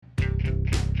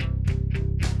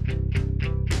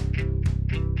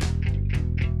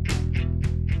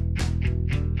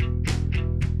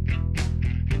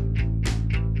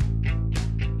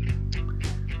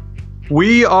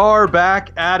We are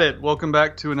back at it. Welcome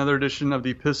back to another edition of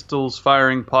the Pistols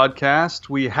Firing Podcast.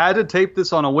 We had to tape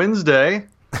this on a Wednesday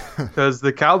because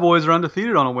the Cowboys are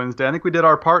undefeated on a Wednesday. I think we did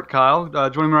our part, Kyle.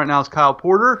 Joining me right now is Kyle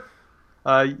Porter.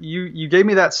 You gave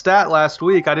me that stat last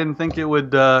week. I didn't think it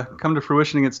would come to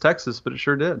fruition against Texas, but it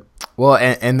sure did. Well,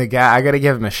 and the guy, I got to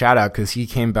give him a shout out because he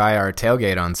came by our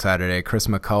tailgate on Saturday. Chris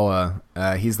McCullough,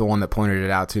 he's the one that pointed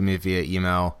it out to me via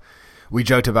email. We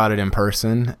joked about it in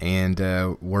person, and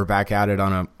we're back at it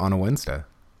on a Wednesday.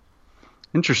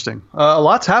 Interesting. A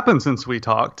lot's happened since we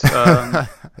talked.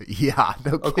 Yeah,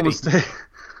 no kidding.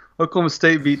 Oklahoma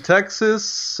State beat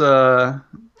Texas. Where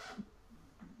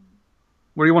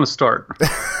do you want to start?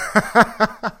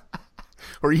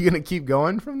 Are you going to keep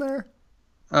going from there?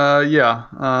 Yeah.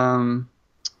 I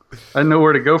didn't know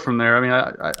where to go from there. I mean,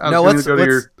 I was going to go to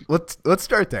your. Let's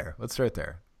start there.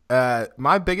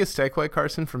 My biggest takeaway,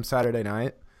 Carson, from Saturday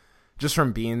night, just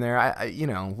from being there,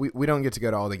 we don't get to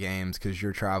go to all the games because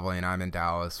you're traveling, I'm in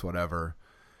Dallas, whatever.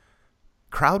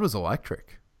 Crowd was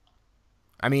electric.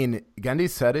 I mean, Gundy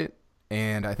said it,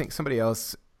 and I think somebody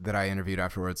else that I interviewed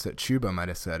afterwards, that Chuba might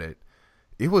have said it.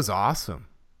 It was awesome.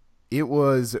 It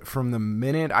was from the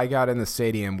minute I got in the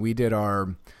stadium. We did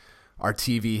our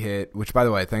TV hit, which, by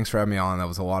the way, thanks for having me on. That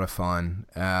was a lot of fun.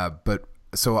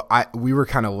 So we were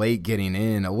kind of late getting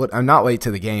in. I'm not late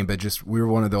to the game, but just we were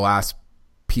one of the last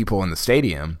people in the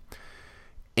stadium.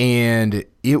 And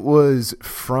it was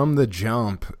from the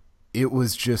jump, it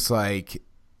was just like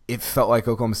it felt like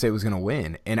Oklahoma State was going to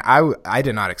win. And I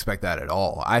did not expect that at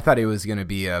all. I thought it was going to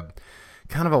be a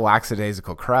kind of a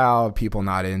lackadaisical crowd, people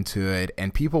not into it,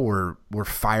 and people were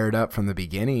fired up from the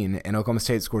beginning. And Oklahoma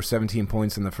State scored 17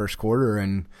 points in the first quarter,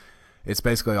 and it's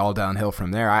basically all downhill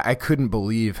from there. I couldn't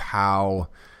believe how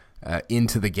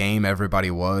into the game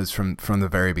everybody was from the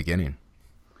very beginning.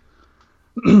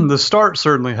 The start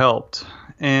certainly helped.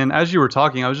 And as you were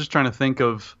talking, I was just trying to think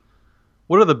of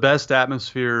what are the best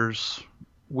atmospheres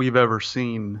we've ever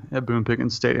seen at Boone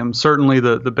Pickens Stadium. Certainly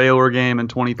the Baylor game in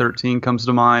 2013 comes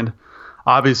to mind.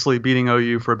 Obviously, beating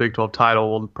OU for a Big 12 title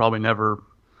will probably never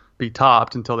be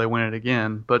topped until they win it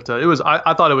again. But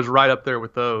I thought it was right up there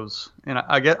with those. And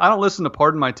I don't listen to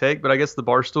Pardon My Take, but I guess the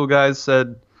Barstool guys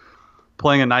said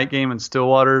playing a night game in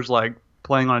Stillwater's like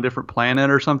playing on a different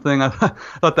planet or something. I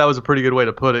thought that was a pretty good way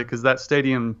to put it, because that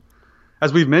stadium,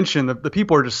 as we've mentioned, the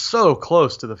people are just so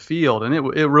close to the field, and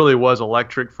it really was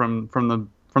electric from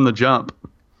the jump.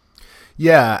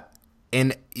 Yeah.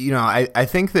 And, I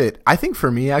think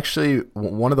for me, actually,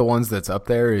 one of the ones that's up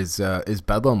there is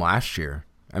Bedlam last year.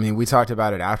 I mean, we talked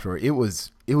about it afterward. It was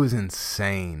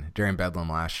insane during Bedlam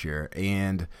last year,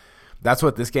 and that's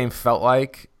what this game felt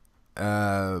like.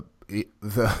 The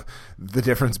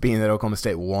difference being that Oklahoma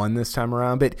State won this time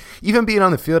around. But even being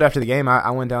on the field after the game, I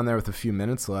went down there with a few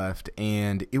minutes left,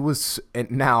 and it was.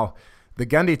 And now, the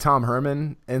Gundy Tom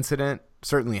Herman incident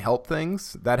certainly helped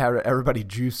things. That had everybody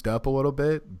juiced up a little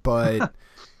bit, but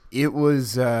it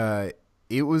was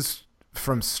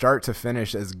from start to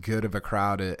finish as good of a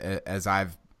crowd as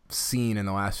I've seen in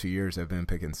the last few years at Boone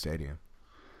Pickens Stadium.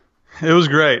 It was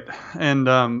great. And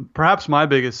perhaps my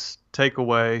biggest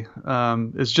takeaway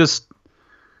is just,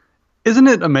 isn't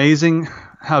it amazing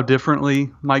how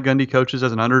differently Mike Gundy coaches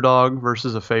as an underdog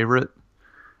versus a favorite?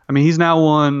 I mean, he's now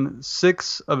won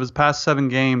 6 of his past 7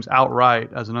 games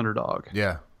outright as an underdog.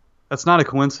 Yeah. That's not a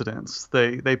coincidence.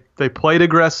 They played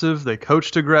aggressive. They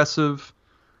coached aggressive.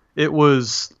 It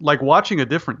was like watching a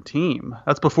different team.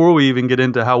 That's before we even get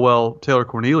into how well Taylor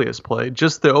Cornelius played.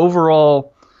 Just the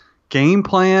overall game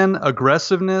plan,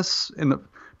 aggressiveness,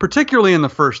 particularly in the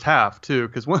first half too,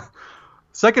 because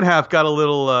second half got a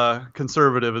little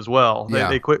conservative as well.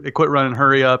 They quit running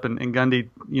hurry up, and Gundy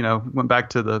went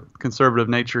back to the conservative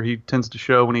nature he tends to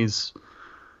show when he's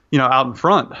out in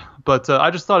front. But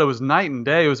I just thought it was night and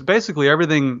day. It was basically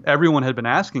everything everyone had been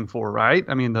asking for, right?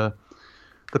 I mean, the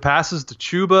passes to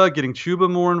Chuba, getting Chuba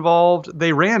more involved.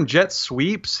 They ran jet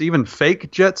sweeps, even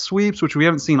fake jet sweeps, which we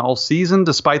haven't seen all season,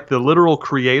 despite the literal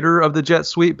creator of the jet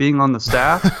sweep being on the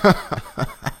staff.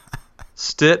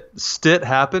 Stitt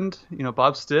happened.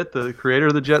 Bob Stitt, the creator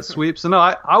of the jet sweep. So, no,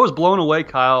 I was blown away,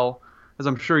 Kyle, as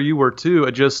I'm sure you were too,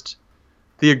 at just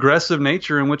the aggressive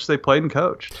nature in which they played and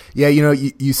coached. Yeah,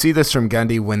 you see this from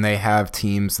Gundy when they have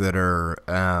teams that are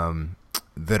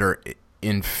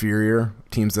inferior,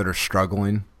 teams that are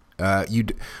struggling.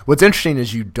 What's interesting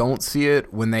is you don't see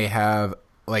it when they have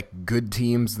like good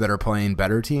teams that are playing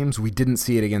better teams. We didn't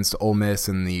see it against Ole Miss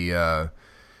in the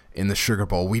Sugar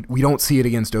Bowl. We don't see it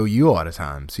against OU a lot of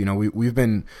times. We've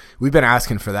been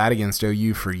asking for that against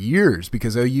OU for years,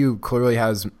 because OU clearly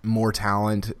has more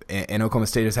talent, and Oklahoma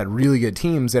State has had really good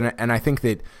teams. And I think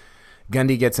that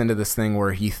Gundy gets into this thing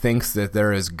where he thinks that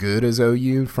they're as good as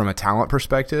OU from a talent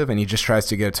perspective, and he just tries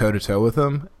to go toe to toe with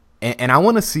them. And I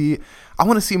want to see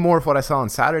more of what I saw on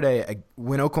Saturday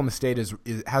when Oklahoma State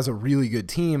has a really good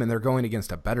team and they're going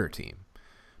against a better team.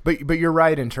 But you're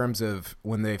right in terms of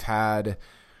when they've had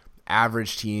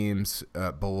average teams,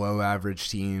 below average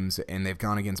teams, and they've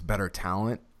gone against better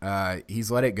talent. He's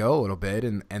let it go a little bit,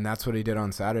 and that's what he did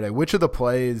on Saturday. Which of the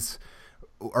plays?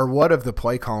 Or what of the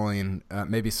play calling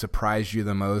maybe surprised you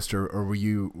the most, or were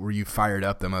you fired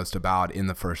up the most about in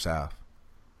the first half?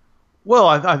 Well,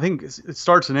 I think it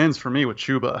starts and ends for me with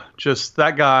Chuba. Just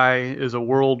that guy is a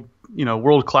world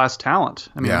class talent.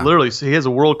 I mean, literally, he has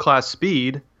a world class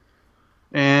speed,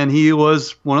 and he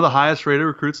was one of the highest rated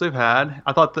recruits they've had.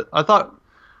 I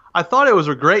thought it was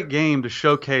a great game to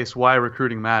showcase why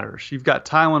recruiting matters. You've got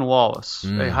Tylan Wallace,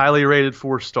 a highly rated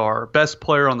 4-star, best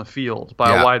player on the field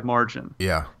by a wide margin.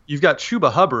 Yeah. You've got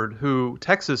Chuba Hubbard, who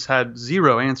Texas had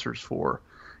zero answers for.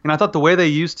 And I thought the way they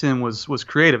used him was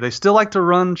creative. They still like to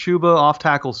run Chuba off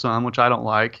tackle some, which I don't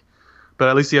like, but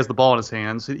at least he has the ball in his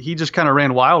hands. He just kind of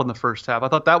ran wild in the first half. I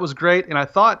thought that was great, and I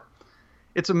thought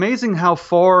it's amazing how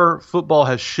far football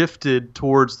has shifted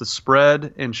towards the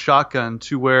spread and shotgun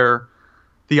to where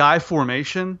the I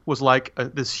formation was like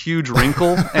this huge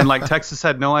wrinkle, and like Texas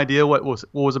had no idea what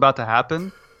was about to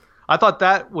happen. I thought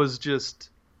that was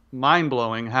just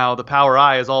mind-blowing how the power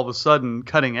I is all of a sudden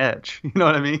cutting edge. You know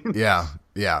what I mean?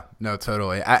 Yeah, no,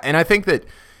 totally. And I think that,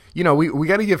 we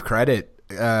got to give credit.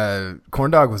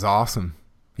 Corndog was awesome.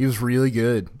 He was really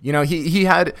good. He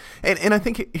had, and I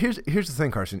think here's the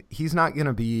thing, Carson. He's not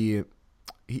going to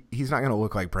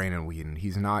look like Brandon Whedon.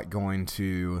 He's not going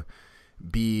to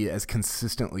be as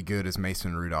consistently good as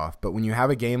Mason Rudolph. But when you have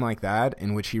a game like that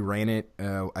in which he ran it,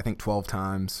 I think 12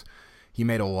 times, he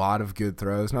made a lot of good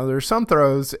throws. Now, there's some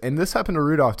throws, and this happened to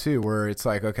Rudolph too, where it's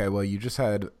like, okay, well, you just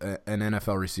had an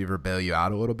NFL receiver bail you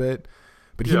out a little bit.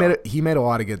 But he made a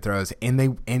lot of good throws. And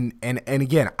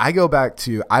again, I go back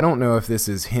to, I don't know if this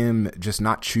is him just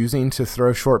not choosing to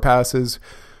throw short passes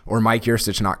or Mike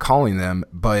Yurcich not calling them,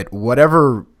 but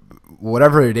whatever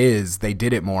it is, they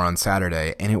did it more on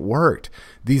Saturday, and it worked.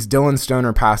 These Dylan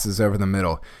Stoner passes over the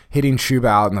middle, hitting Chuba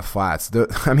out in the flats.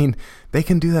 They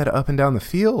can do that up and down the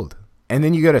field. And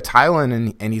then you go to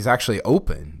Tylan, and he's actually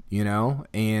open,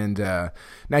 And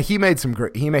now he made some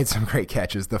great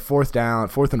catches. The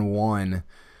 4th and 1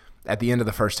 at the end of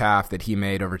the first half that he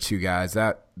made over 2 guys.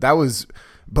 That was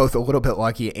both a little bit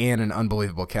lucky and an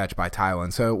unbelievable catch by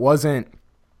Tylan. So it wasn't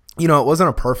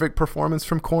a perfect performance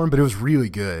from Corn, but it was really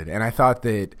good. And I thought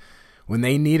that when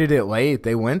they needed it late,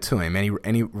 they went to him,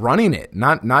 and he running it,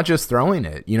 not just throwing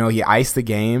it. He iced the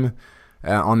game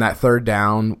on that 3rd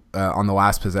down on the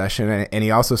last possession, and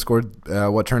he also scored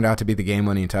what turned out to be the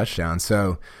game-winning touchdown.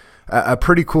 So a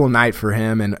pretty cool night for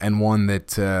him, and one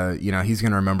that he's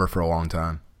going to remember for a long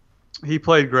time. He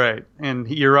played great, and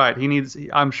you're right.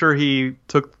 I'm sure he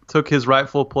took his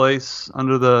rightful place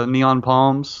under the neon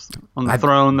palms on the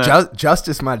throne.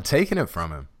 Justice might have taken it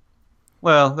from him.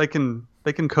 Well, they can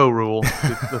co-rule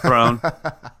the throne.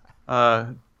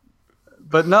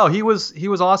 But no, he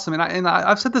was awesome, and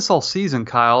I've said this all season,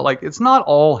 Kyle. Like, it's not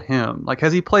all him. Like,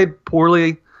 has he played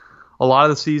poorly a lot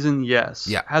of the season? Yes.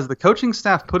 Yeah. Has the coaching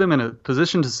staff put him in a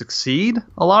position to succeed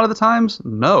a lot of the times?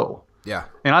 No. Yeah.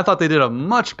 And I thought they did a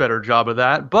much better job of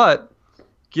that, but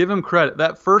give him credit.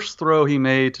 That first throw he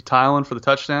made to Tylan for the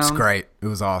touchdown. It's great. It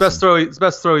was awesome.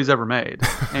 Best throw he's ever made,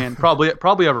 and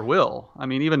probably ever will. I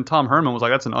mean, even Tom Herman was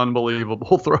like, "That's an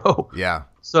unbelievable throw." Yeah.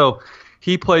 So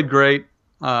he played great.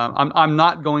 I'm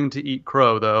not going to eat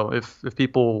crow though if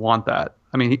people want that.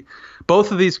 I mean,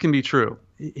 both of these can be true.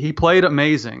 He played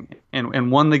amazing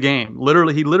and won the game.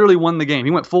 He literally won the game.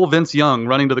 He went full Vince Young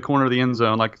running to the corner of the end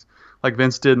zone like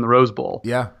Vince did in the Rose Bowl.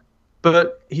 Yeah.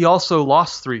 But he also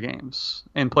lost 3 games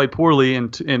and played poorly,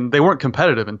 and they weren't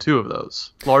competitive in 2 of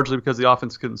those, largely because the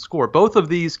offense couldn't score. Both of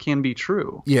these can be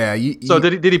true. Yeah. So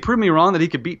did he prove me wrong that he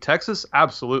could beat Texas?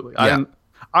 Absolutely. Yeah.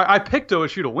 I picked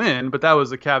OSU to win, but that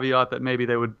was the caveat that maybe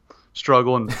they would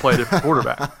struggle and play a different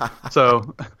quarterback.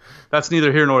 So that's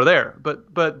neither here nor there.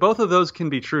 But both of those can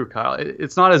be true, Kyle.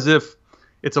 It's not as if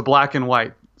it's a black and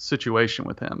white situation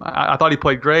with him. I thought he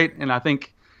played great, and I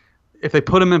think if they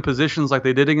put him in positions like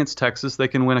they did against Texas, they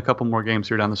can win a couple more games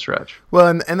here down the stretch. Well,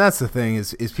 and that's the thing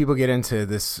is people get into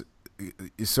this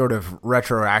sort of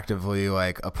retroactively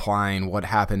like applying what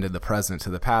happened in the present to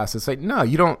the past. It's like, no,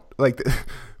 you don't like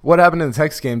what happened in the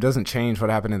Texas game doesn't change what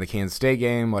happened in the Kansas State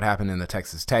game, what happened in the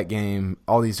Texas Tech game,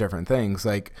 all these different things.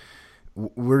 Like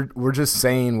we're just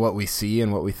saying what we see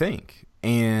and what we think,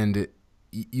 and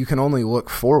you can only look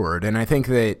forward. And I think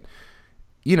that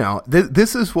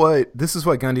this is what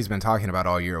Gundy's been talking about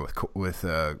all year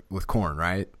with Corn,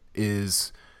 right?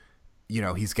 Is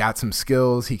he's got some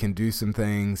skills, he can do some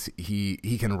things,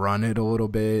 he can run it a little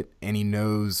bit, and he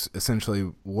knows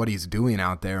essentially what he's doing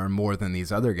out there more than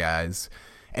these other guys.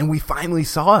 And we finally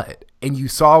saw it. And you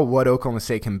saw what Oklahoma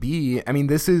State can be. I mean,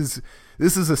 this is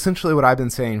essentially what I've been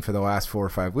saying for the last 4 or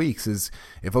 5 weeks is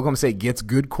if Oklahoma State gets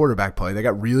good quarterback play, they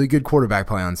got really good quarterback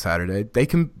play on Saturday, they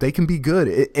can be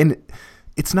good. And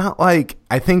it's not like,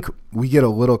 I think we get a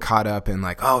little caught up in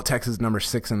like, oh, Texas is number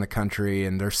 6 in the country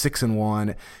and they're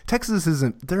 6-1. Texas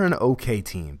they're an okay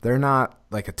team. They're not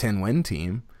like a 10-win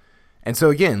team. And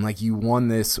so again, like you won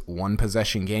this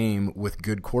 1-possession game with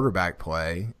good quarterback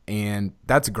play, and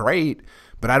that's great.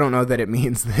 But I don't know that it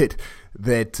means that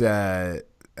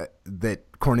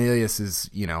Cornelius is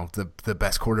the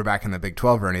best quarterback in the Big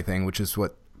 12 or anything, which is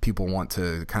what people want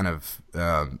to kind of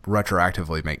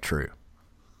retroactively make true.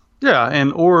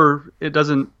 Yeah, or it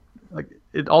doesn't like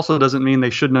it also doesn't mean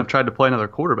they shouldn't have tried to play another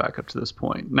quarterback up to this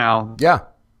point. Now, yeah,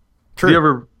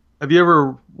 true. Have you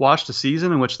ever watched a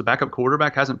season in which the backup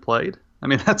quarterback hasn't played? I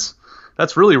mean, that's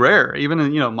really rare, even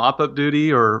in mop-up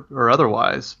duty or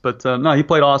otherwise. But no, he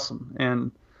played awesome,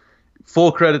 and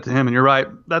full credit to him. And you're right,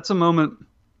 that's a moment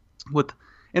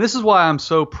and this is why I'm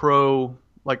so pro.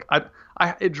 Like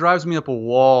it drives me up a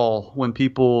wall when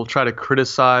people try to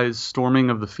criticize storming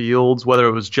of the fields, whether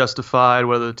it was justified,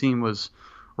 whether the team was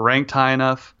ranked high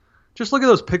enough. Just look at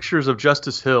those pictures of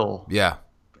Justice Hill. Yeah.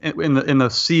 In the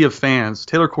sea of fans,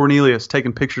 Taylor Cornelius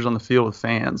taking pictures on the field with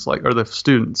fans, or the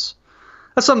students.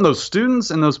 That's something those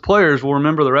students and those players will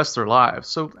remember the rest of their lives.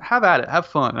 So have at it, have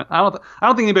fun. I don't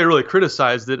think anybody really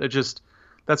criticized it.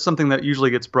 That's something that usually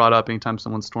gets brought up anytime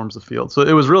someone storms the field. So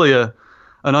it was really an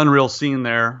unreal scene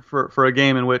there for a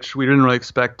game in which we didn't really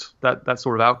expect that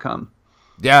sort of outcome.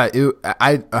 Yeah,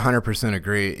 I 100%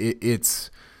 agree.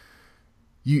 It's.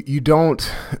 You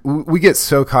don't. We get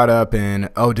so caught up in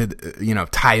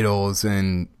titles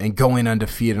and going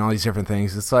undefeated and all these different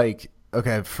things. It's like,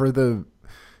 okay, for the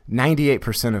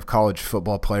 98% of college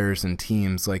football players and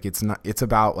teams, like it's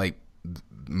about like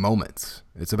moments.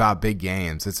 It's about big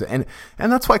games. And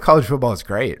that's why college football is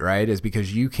great, right? Is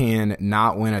because you can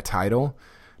not win a title,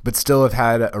 but still have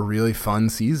had a really fun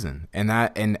season. And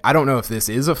I don't know if this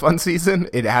is a fun season.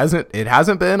 It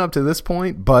hasn't been up to this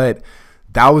point, but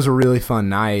that was a really fun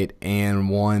night, and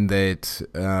one that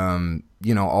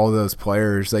all those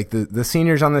players, like the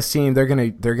seniors on this team, they're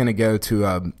gonna go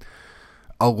to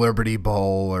a Liberty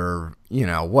Bowl or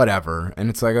whatever, and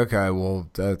it's like, okay, well,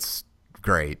 that's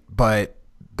great, but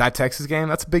that Texas game,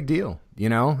 that's a big deal,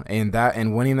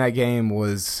 and winning that game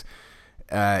was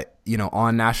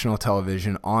on national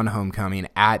television on homecoming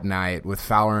at night with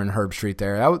Fowler and Herbstreit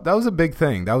there. That was a big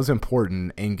thing. That was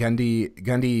important, and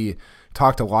Gundy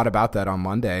talked a lot about that on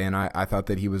Monday, and I thought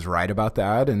that he was right about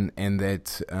that, and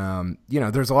that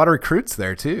there's a lot of recruits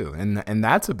there too, and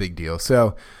that's a big deal.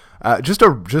 So just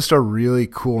a really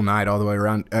cool night all the way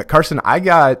around. Carson,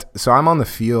 I'm on the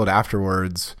field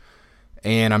afterwards,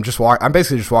 and I'm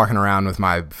basically just walking around with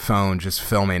my phone, just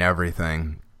filming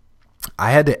everything.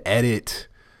 I had to edit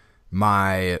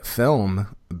my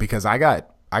film because I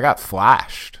got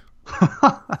flashed.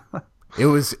 It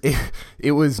was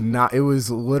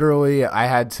literally, I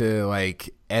had to like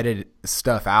edit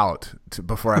stuff out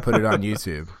before I put it on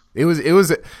YouTube. It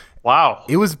was wow.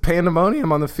 It was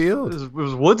pandemonium on the field. It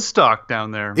was Woodstock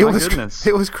down there. My goodness.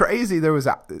 It was crazy. There was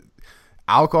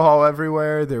alcohol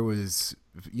everywhere. There was,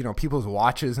 people's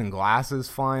watches and glasses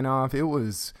flying off. It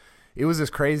was as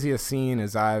crazy a scene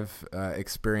as I've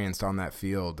experienced on that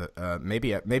field.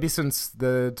 Maybe since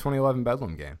the 2011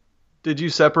 Bedlam game. Did you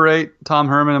separate Tom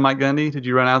Herman and Mike Gundy? Did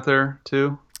you run out there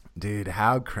too? Dude,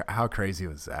 how crazy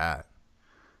was that?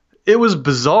 It was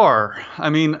bizarre.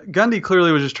 I mean, Gundy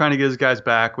clearly was just trying to get his guys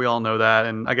back. We all know that.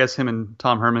 And I guess him and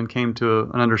Tom Herman came to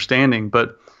an understanding.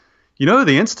 But who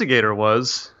the instigator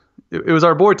was? It was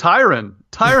our boy Tyron.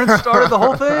 Tyron started the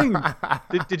whole thing.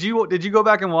 Did you go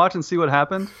back and watch and see what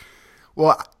happened?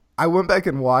 Well, I went back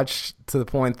and watched to the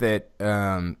point that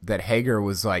that Hager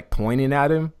was like pointing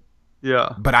at him.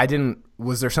 Yeah, but I didn't.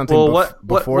 Was there something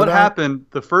before what that? happened?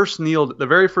 The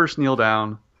very first kneel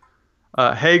down,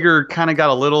 Hager kind of got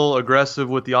a little aggressive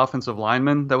with the offensive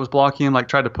lineman that was blocking him, like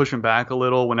tried to push him back a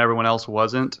little when everyone else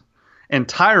wasn't. And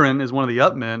Tyron is one of the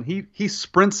up men. He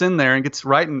sprints in there and gets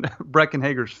right in Brecken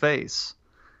Hager's face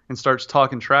and starts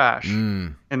talking trash.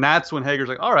 And that's when Hager's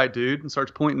like, "All right, dude," and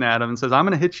starts pointing at him and says, "I'm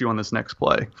going to hit you on this next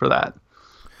play for that."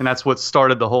 And that's what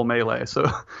started the whole melee. So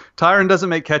Tyron doesn't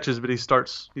make catches, but he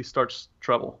starts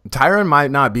trouble. Tyron might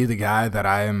not be the guy that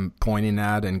I am pointing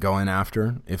at and going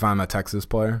after if I'm a Texas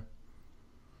player.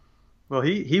 Well,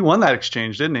 he won that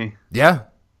exchange, didn't he? Yeah.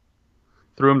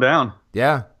 Threw him down.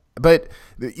 Yeah. But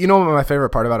you know what my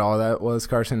favorite part about all of that was,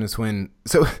 Carson, is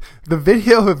so the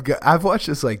video of I've watched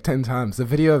this like 10 times. The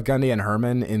video of Gundy and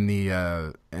Herman in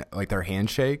the like their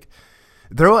handshake.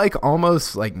 They're like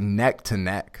almost like neck to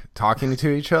neck talking to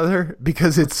each other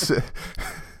because it's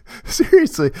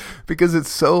seriously, because it's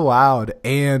so loud.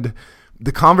 And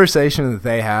the conversation that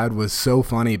they had was so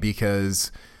funny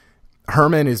because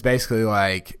Herman is basically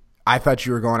like, I thought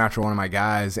you were going after one of my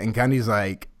guys. And Gundy's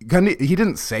like, he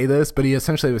didn't say this, but he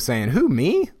essentially was saying, who,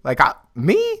 me? Like,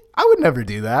 me? I would never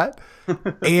do that.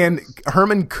 And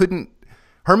Herman couldn't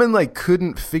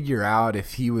figure out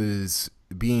if he was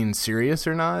being serious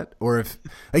or not, or if,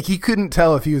 like, he couldn't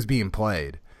tell if he was being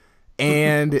played.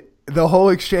 And the whole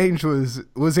exchange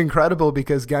was incredible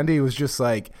because Gundy was just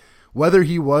like, whether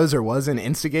he was or wasn't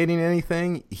instigating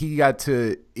anything, he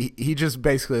just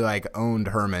basically like owned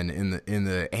Herman in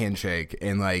the handshake,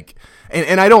 and like,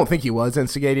 and I don't think he was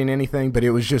instigating anything, but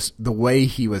it was just the way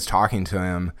he was talking to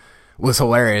him was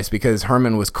hilarious because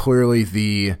Herman was clearly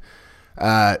the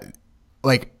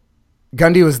like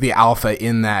Gundy was the alpha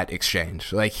in that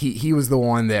exchange. Like he was the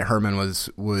one that Herman was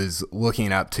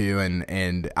looking up to,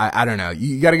 and I don't know.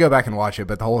 You got to go back and watch it,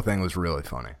 but the whole thing was really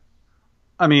funny.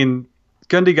 I mean,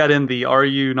 Gundy got in the "Are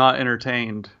you not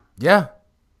entertained?" Yeah,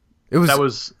 that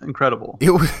was incredible.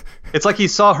 It's like he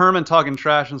saw Herman talking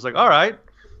trash and was like, "All right,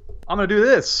 I'm gonna do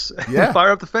this. Yeah,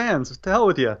 fire up the fans. To hell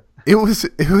with you." It was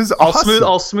awesome.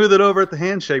 I'll smooth it over at the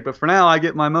handshake, but for now, I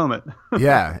get my moment.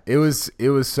 Yeah, it was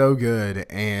so good,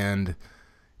 and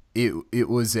it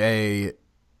was a,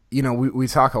 you know, we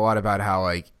talk a lot about how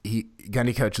like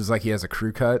Gundy coaches like he has a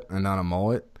crew cut and not a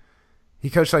mullet. He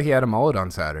coached like he had a mullet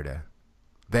on Saturday.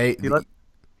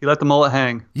 He let the mullet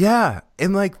hang. Yeah,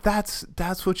 and like that's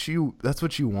what you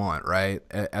want, right?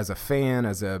 As a fan,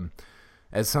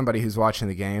 as somebody who's watching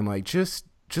the game, like just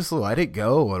let it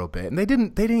go a little bit. And they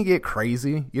didn't get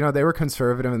crazy. You know, they were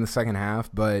conservative in the second half,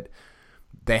 but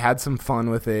they had some fun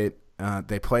with it.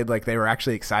 They played like they were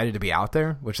actually excited to be out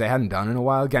there, which they hadn't done in a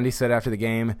while. Gundy said after the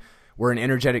game, "We're an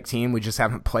energetic team. We just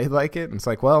haven't played like it." And it's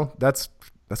like, well, that's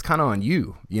kind of on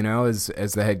you, you know, as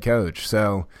the head coach.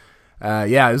 So.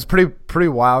 Yeah, it was pretty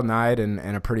wild night and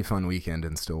a pretty fun weekend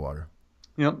in Stillwater.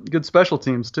 You know, good special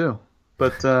teams too.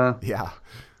 But yeah,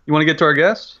 you want to get to our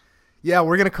guest? Yeah,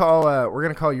 we're gonna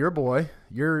call your boy,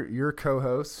 your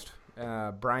co-host,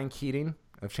 Bryan Keating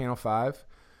of Channel 5.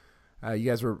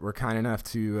 You guys were kind enough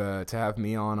to have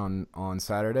me on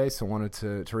Saturday, so wanted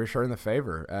to return the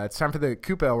favor. It's time for the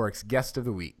Coop Ale Works Guest of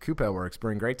the Week. Coop Ale Works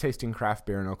bring great tasting craft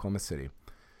beer in Oklahoma City.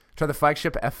 Try the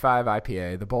flagship F5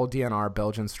 IPA, the bold DNR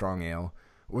Belgian Strong Ale,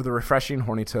 or the refreshing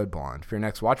Horny Toad Blonde. For your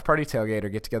next watch party, tailgate, or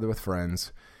get together with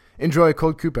friends, enjoy a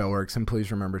cold Coop Ale Works, and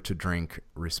please remember to drink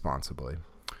responsibly.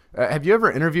 Have you ever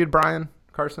interviewed Bryan,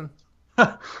 Carson?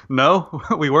 No,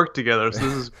 we work together, so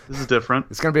this is different.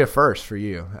 It's going to be a first for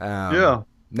you. Yeah.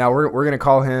 Now we're going to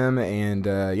call him, and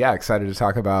excited to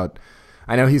talk about.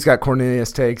 I know he's got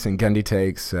Cornelius takes and Gundy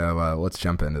takes, so let's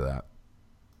jump into that.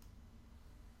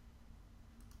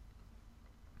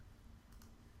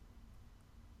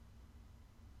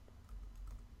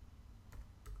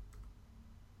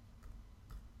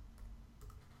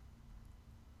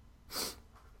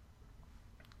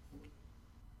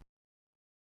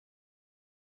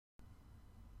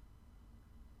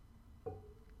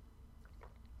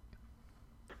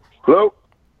 Hello?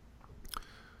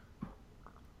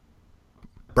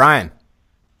 Bryan.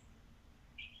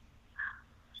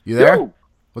 You there? Yo.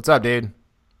 What's up, dude?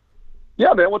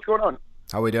 Yeah, man. What's going on?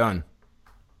 How we doing?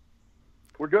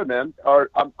 We're good, man.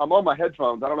 I'm on my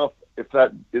headphones. I don't know if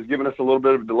that is giving us a little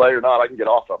bit of a delay or not. I can get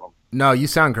off of them. No, you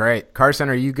sound great. Carson,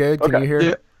 are you good? Can you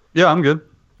hear? Yeah, I'm good.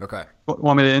 Okay.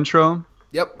 Want me to intro him?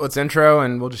 Yep. Let's intro,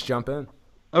 and we'll just jump in.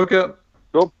 Okay.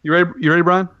 Cool. You ready,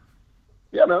 Bryan?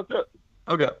 Yeah, man. That's it.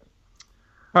 Okay.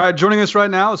 All right, joining us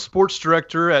right now is sports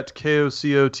director at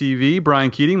KOCO TV, Bryan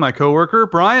Keating, my coworker.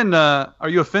 Bryan, are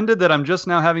you offended that I'm just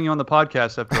now having you on the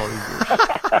podcast after all these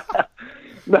years?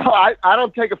 No, I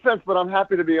don't take offense, but I'm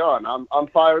happy to be on. I'm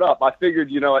fired up. I figured,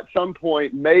 at some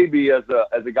point, maybe as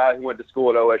a guy who went to school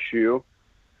at OSU,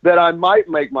 that I might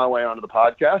make my way onto the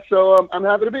podcast. So I'm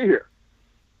happy to be here.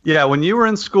 Yeah, when you were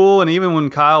in school, and even when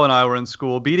Kyle and I were in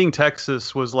school, beating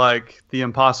Texas was like the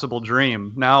impossible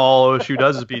dream. Now all OSU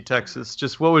does is beat Texas.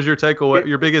 Just what was your takeaway?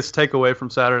 Your biggest takeaway from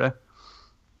Saturday?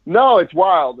 No, it's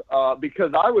wild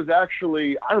because I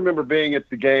remember being at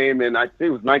the game in, I think it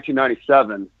was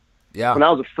 1997. Yeah. When I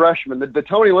was a freshman, the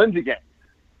Tony Lindsay game.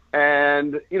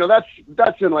 And,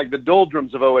 that's in like the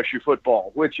doldrums of OSU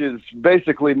football, which is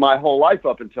basically my whole life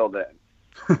up until then.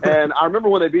 And I remember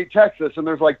when they beat Texas, and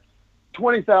there's like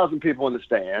 20,000 people in the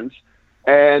stands,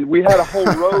 and we had a whole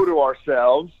row to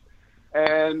ourselves.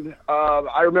 And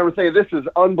I remember saying, this is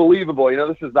unbelievable.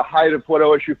 This is the height of what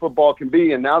OSU football can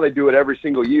be, and now they do it every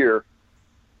single year.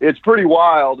 It's pretty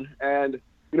wild. And,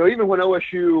 even when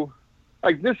OSU –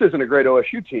 this isn't a great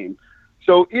OSU team.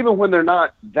 So even when they're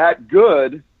not that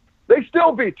good, they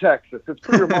still beat Texas. It's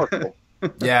pretty remarkable.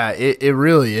 Yeah, it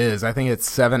really is. I think it's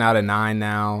 7 out of 9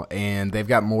 now, and they've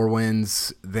got more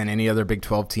wins than any other Big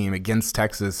 12 team against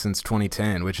Texas since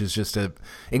 2010, which is just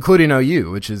including OU,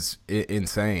 which is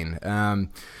insane. Bryan,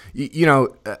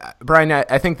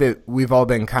 I think that we've all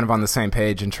been kind of on the same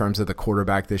page in terms of the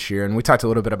quarterback this year, and we talked a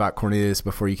little bit about Cornelius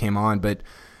before you came on, but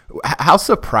how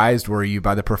surprised were you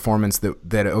by the performance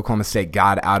that Oklahoma State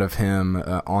got out of him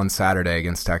on Saturday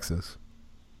against Texas?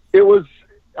 It was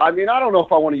 – I don't know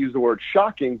if I want to use the word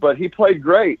shocking, but he played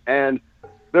great. And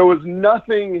there was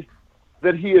nothing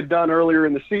that he had done earlier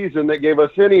in the season that gave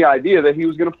us any idea that he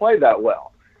was going to play that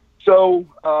well. So,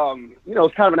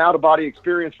 it's kind of an out-of-body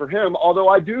experience for him, although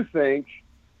I do think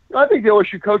the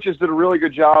OSU coaches did a really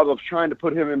good job of trying to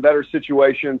put him in better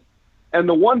situations. And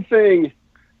the one thing,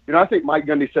 I think Mike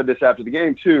Gundy said this after the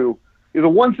game too, the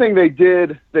one thing they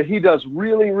did that he does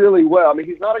really, really well,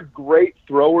 he's not a great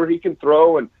thrower. He can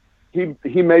throw, and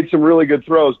he made some really good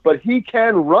throws, but he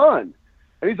can run,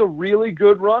 and he's a really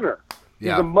good runner.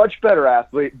 Yeah. He's a much better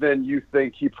athlete than you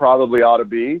think he probably ought to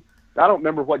be. I don't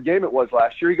remember what game it was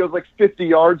last year. He goes 50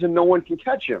 yards, and no one can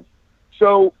catch him.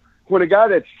 So when a guy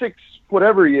that's 6,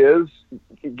 whatever he is,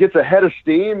 gets a head of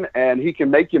steam and he can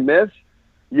make you miss,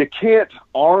 you can't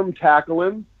arm tackle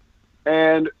him.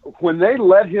 And when they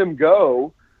let him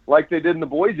go, like they did in the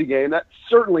Boise game, that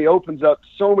certainly opens up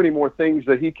so many more things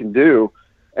that he can do.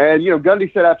 And,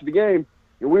 Gundy said after the game,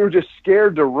 we were just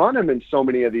scared to run him in so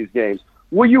many of these games.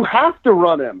 Well, you have to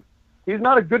run him. He's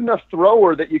not a good enough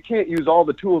thrower that you can't use all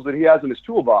the tools that he has in his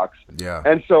toolbox. Yeah.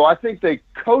 And so I think they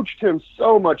coached him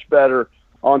so much better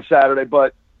on Saturday,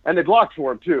 and they blocked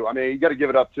for him too. You got to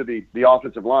give it up to the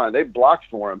offensive line. They blocked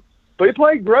for him. But he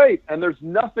played great, and there's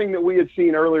nothing that we had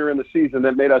seen earlier in the season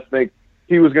that made us think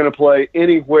he was going to play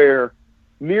anywhere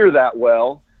near that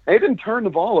well. And he didn't turn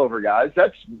the ball over, guys.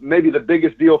 That's maybe the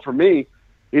biggest deal for me.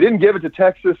 He didn't give it to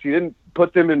Texas. He didn't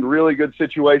put them in really good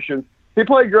situations. He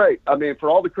played great. For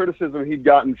all the criticism he'd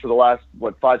gotten for the last,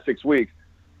 5-6 weeks,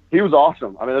 he was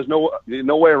awesome. There's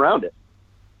no way around it.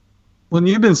 Well,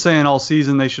 you've been saying all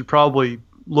season they should probably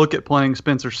look at playing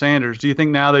Spencer Sanders. Do you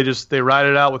think now they ride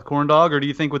it out with Corndog, or do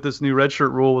you think with this new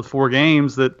redshirt rule with 4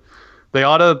 games that they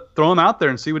ought to throw him out there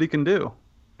and see what he can do?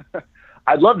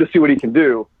 I'd love to see what he can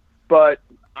do, but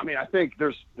I think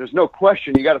there's no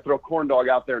question you got to throw Corndog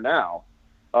out there now,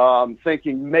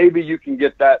 thinking maybe you can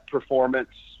get that performance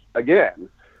again.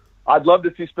 I'd love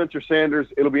to see Spencer Sanders.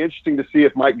 It'll be interesting to see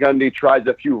if Mike Gundy tries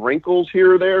a few wrinkles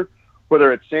here or there,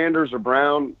 whether it's Sanders or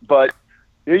Brown. But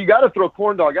you got to throw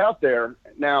Corndog out there.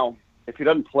 Now, if he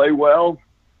doesn't play well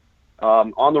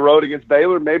on the road against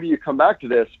Baylor, maybe you come back to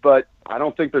this. But I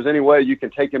don't think there's any way you can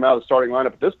take him out of the starting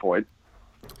lineup at this point.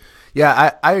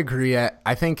 Yeah, I agree.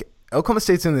 I think Oklahoma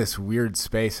State's in this weird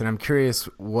space, and I'm curious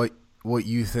what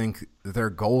you think their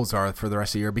goals are for the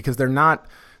rest of the year, because they're not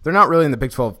really in the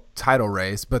Big 12 title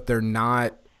race, but they're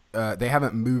not they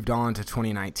haven't moved on to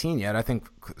 2019 yet. I think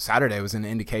Saturday was an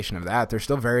indication of that. They're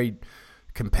still very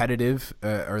competitive,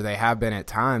 or they have been at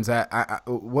times.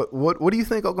 What do you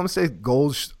think Oklahoma State's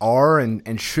goals are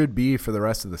and should be for the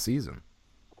rest of the season?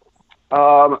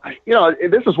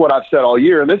 This is what I've said all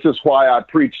year, and this is why I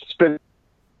preached Spencer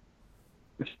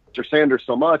Sanders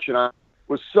so much, and I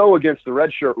was so against the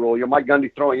redshirt rule. Mike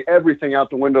Gundy throwing everything out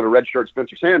the window to redshirt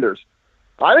Spencer Sanders.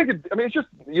 I think it's just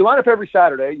you line up every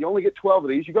Saturday. You only get 12 of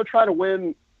these. You go try to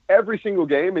win every single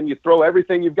game, and you throw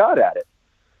everything you've got at it.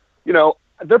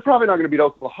 They're probably not going to beat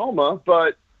Oklahoma,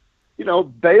 but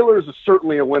Baylor is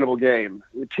certainly a winnable game.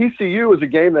 TCU is a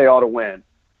game they ought to win.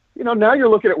 Now you're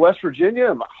looking at West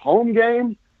Virginia, a home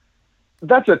game.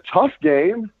 That's a tough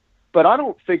game, but I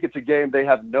don't think it's a game they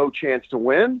have no chance to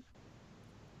win.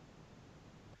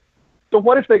 So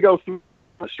what if they go through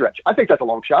the stretch? I think that's a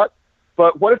long shot,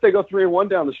 but what if they go 3-1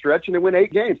 down the stretch and they win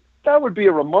 8 games? That would be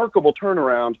a remarkable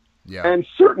turnaround, and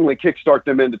certainly kickstart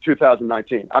them into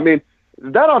 2019.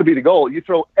 That ought to be the goal. You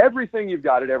throw everything you've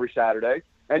got at every Saturday,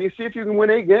 and you see if you can win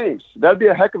 8 games. That'd be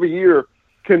a heck of a year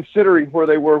considering where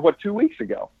they were, 2 weeks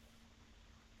ago.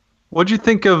 What'd you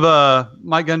think of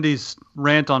Mike Gundy's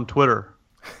rant on Twitter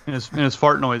and his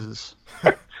fart noises?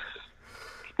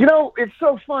 It's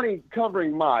so funny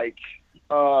covering Mike.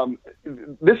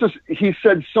 He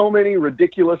said so many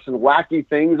ridiculous and wacky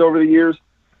things over the years.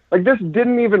 like this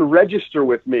didn't even register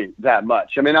with me that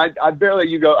much. I mean, I barely,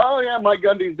 you go, oh yeah, Mike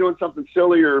Gundy's doing something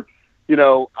silly, or, you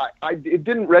know, it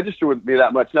didn't register with me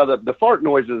that much. Now the fart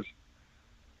noises,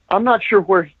 I'm not sure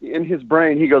where in his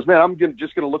brain he goes, man,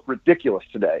 just going to look ridiculous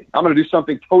today. I'm going to do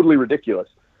something totally ridiculous.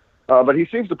 But he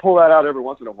seems to pull that out every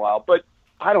once in a while. But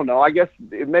I don't know. I guess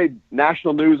it made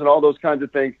national news and all those kinds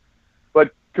of things.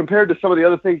 But compared to some of the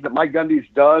other things that Mike Gundy's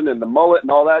done and the mullet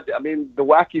and all that, I mean, the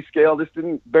wacky scale just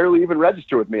didn't barely even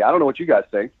register with me. I don't know what you guys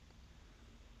think.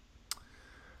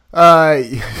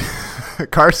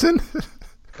 Carson?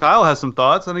 Kyle has some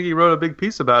thoughts. I think he wrote a big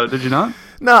piece about it. Did you not?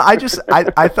 No, I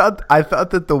thought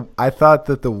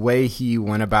that the way he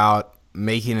went about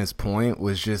making his point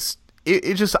was just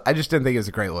I just didn't think it was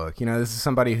a great look. You know, this is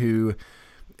somebody who,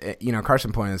 you know,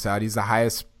 Carson pointed this out. He's the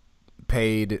highest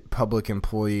paid public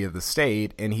employee of the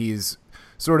state, and he's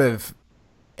sort of,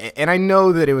 and I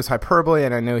know that it was hyperbole,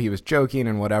 and I know he was joking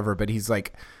and whatever, but he's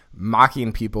like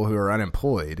mocking people who are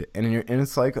unemployed, and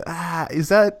it's like, is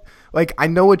that, like, I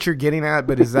know what you're getting at,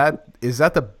 but is that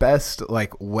the best,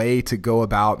 like, way to go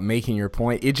about making your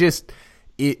point? It just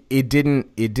it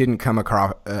didn't come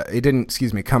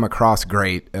across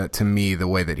great to me, the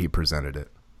way that he presented it.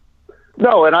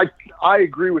 No, and I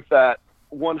agree with that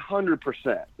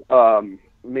 100%. I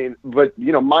mean, but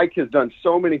you know, Mike has done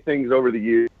so many things over the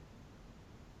years,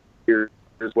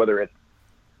 whether it's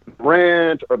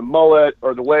rant or the mullet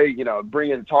or the way, you know,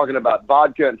 talking about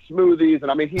vodka and smoothies.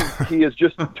 And I mean, he has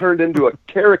just turned into a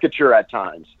caricature at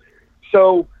times.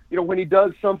 So, you know, when he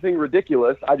does something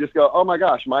ridiculous, I just go, oh my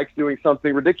gosh, Mike's doing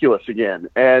something ridiculous again.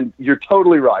 And you're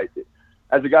totally right.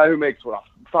 As a guy who makes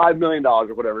 $5 million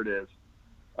or whatever it is,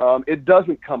 it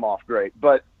doesn't come off great.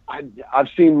 But I've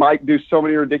seen Mike do so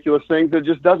many ridiculous things that it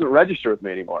just doesn't register with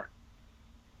me anymore.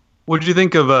 What did you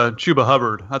think of Chuba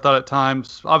Hubbard? I thought at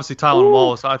times, obviously Tylan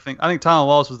Wallace. I think Tylan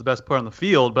Wallace was the best player on the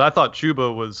field, but I thought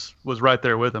Chuba was right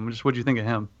there with him. Just what did you think of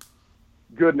him?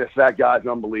 Goodness, that guy's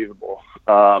unbelievable.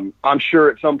 I'm sure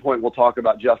at some point we'll talk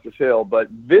about Justice Hill, but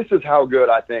this is how good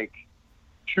I think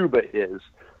Chuba is.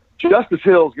 Justice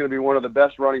Hill is going to be one of the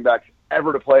best running backs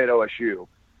ever to play at OSU,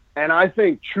 and I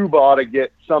think Chuba ought to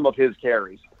get some of his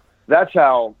carries. That's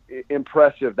how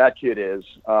impressive that kid is.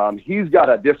 He's got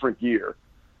a different gear.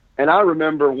 And I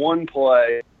remember one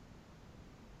play,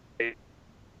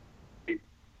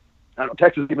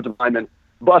 Texas defensive lineman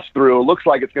bust through. Looks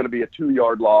like it's going to be a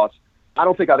 2-yard loss. I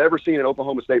don't think I've ever seen an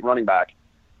Oklahoma State running back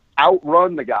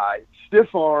outrun the guy,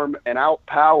 stiff arm, and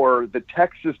outpower the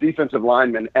Texas defensive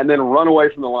lineman, and then run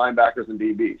away from the linebackers and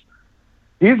DBs.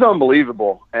 He's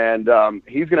unbelievable, and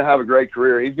he's going to have a great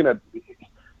career.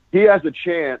 He has a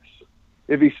chance,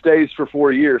 if he stays for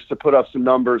 4 years, to put up some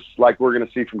numbers like we're going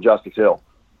to see from Justice Hill.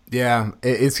 Yeah,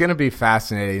 it's going to be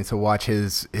fascinating to watch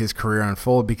his career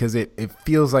unfold, because it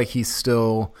feels like he's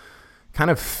still kind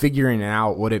of figuring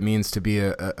out what it means to be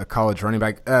a college running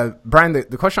back. Bryan,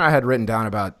 the question I had written down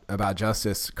about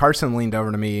Justice, Carson leaned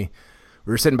over to me.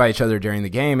 We were sitting by each other during the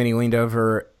game, and he leaned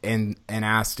over and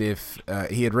asked if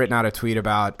he had written out a tweet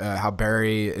about how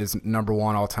Barry is number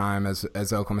 1 all time as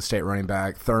Oklahoma State running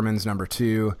back, Thurman's number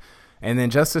 2. And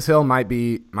then Justice Hill might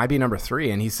be number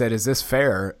 3. And he said, is this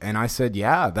fair? And I said,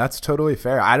 yeah, that's totally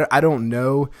fair. I don't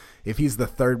know if he's the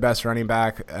 3rd best running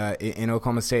back in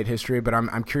Oklahoma State history, but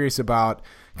I'm curious about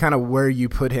kind of where you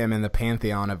put him in the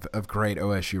pantheon of great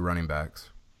OSU running backs.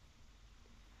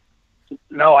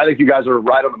 No, I think you guys are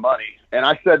right on the money. And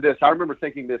I said this, I remember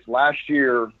thinking this last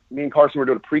year, me and Carson were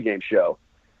doing a pregame show,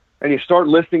 and you start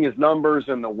listing his numbers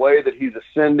and the way that he's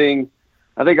ascending.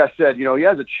 I think I said, you know, he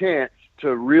has a chance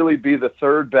to really be the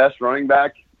 3rd best running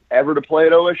back ever to play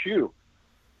at OSU.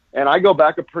 And I go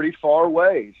back a pretty far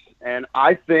ways. And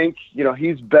I think, you know,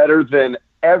 he's better than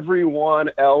everyone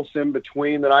else in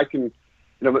between that I can, you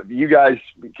know, you guys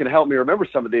can help me remember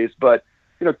some of these, but,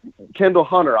 you know, Kendall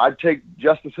Hunter, I'd take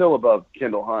Justice Hill above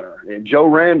Kendall Hunter. And Joe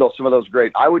Randall, some of those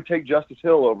great. I would take Justice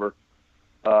Hill over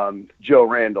Joe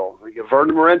Randall.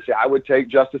 Vernon Morency, I would take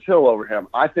Justice Hill over him.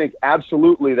 I think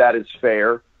absolutely that is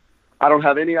fair. I don't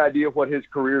have any idea what his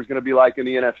career is going to be like in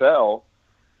the NFL,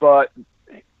 but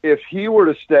if he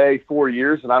were to stay 4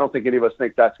 years, and I don't think any of us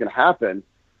think that's going to happen,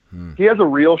 he has a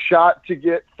real shot to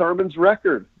get Thurman's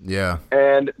record. Yeah.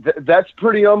 And that's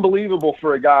pretty unbelievable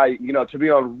for a guy, you know, to be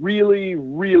on really,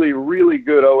 really, really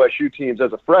good OSU teams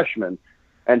as a freshman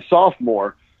and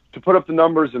sophomore, to put up the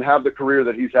numbers and have the career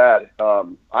that he's had.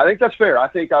 I think that's fair. I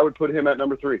think I would put him at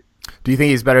number 3. Do you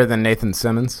think he's better than Nathan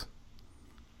Simmons?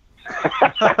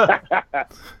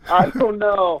 I don't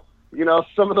know. You know,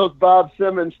 some of those Bob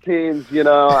Simmons teams, you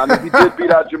know, I mean, he did beat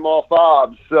out Jamal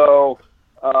Fobbs, so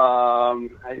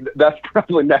that's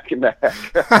probably neck and neck.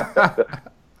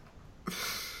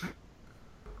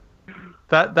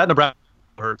 That Nebraska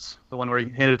hurts. The one where he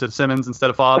handed it to Simmons instead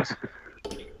of Fobbs.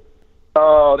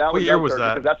 Oh, that What year was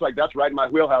that? Because that's right in my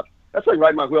wheelhouse. That's like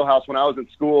right in my wheelhouse when I was in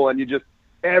school, and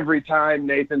every time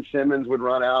Nathan Simmons would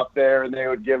run out there and they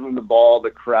would give him the ball,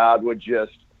 the crowd would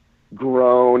just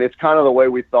groan. It's kind of the way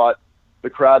we thought the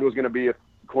crowd was going to be if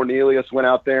Cornelius went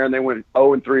out there and they went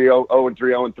 0-3, 0-3,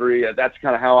 0-3. That's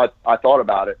kind of how I thought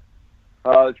about it.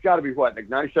 It's got to be what, like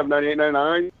 97, 98,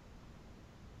 99?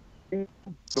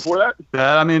 Before that?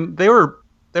 Yeah, I mean, they were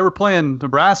playing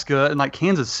Nebraska in like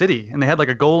Kansas City, and they had like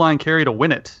a goal line carry to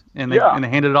win it, and they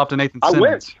handed it off to Nathan Simmons. I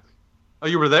went. Oh,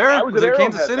 you were there? I was it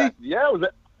Kansas City? Yeah,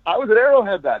 I was at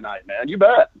Arrowhead that night, man. You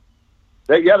bet.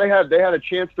 They had a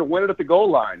chance to win it at the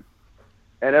goal line,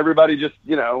 and everybody just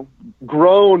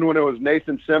groaned when it was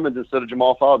Nathan Simmons instead of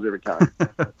Jamal Fobbs every time.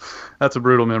 That's a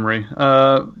brutal memory.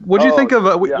 What do you think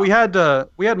of? We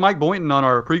had Mike Boynton on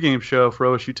our pregame show for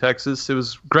OSU Texas. It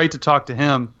was great to talk to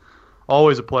him.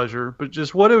 Always a pleasure. But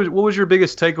just what was your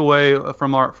biggest takeaway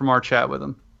from our chat with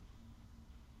him?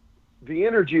 The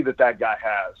energy that guy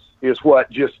has is what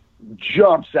just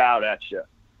jumps out at you.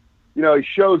 He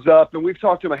shows up, and we've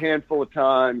talked to him a handful of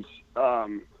times. I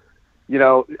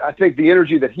think the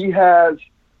energy that he has,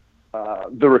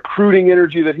 the recruiting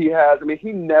energy that he has, I mean,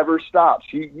 he never stops.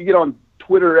 You get on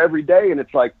Twitter every day, and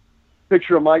it's like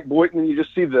picture of Mike Boynton, and you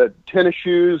just see the tennis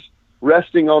shoes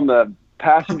resting on the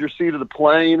passenger seat of the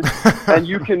plane, and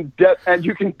you can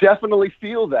definitely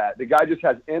feel that. The guy just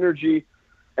has energy,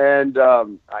 and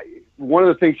one of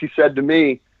the things he said to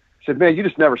me, he said, "Man, you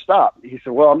just never stop." He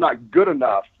said, "Well, I'm not good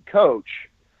enough, coach,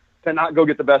 to not go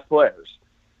get the best players."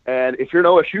 And if you're an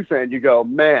OSU fan, you go,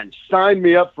 "Man, sign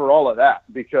me up for all of that,"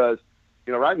 because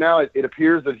right now it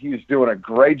appears that he's doing a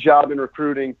great job in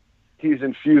recruiting. He's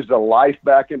infused a life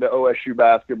back into OSU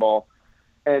basketball.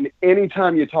 And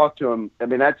anytime you talk to him, I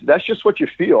mean, that's just what you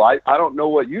feel. I don't know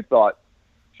what you thought,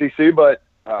 CC, but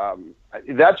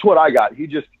that's what I got.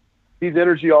 He's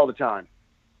energy all the time.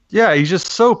 Yeah, he's just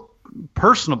so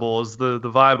personable is the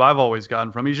vibe I've always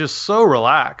gotten from him. He's just so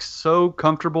relaxed, so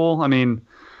comfortable. I mean,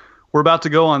 we're about to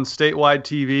go on statewide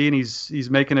TV, and he's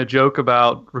making a joke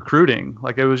about recruiting.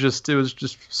 Like it was just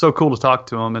so cool to talk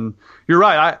to him. And you're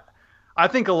right. I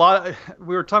think we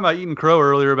were talking about eating crow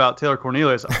earlier about Taylor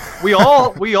Cornelius. We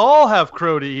all have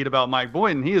crow to eat about Mike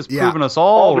Boynton. He has proven us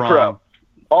all wrong. Crow.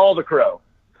 All the crow.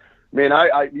 I mean,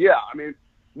 I mean,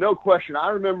 no question. I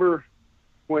remember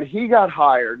when he got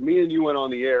hired, me and you went on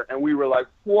the air, and we were like,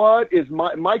 what is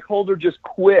Mike Holder just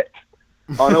quit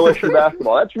on OSU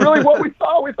basketball? That's really what we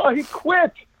thought. We thought he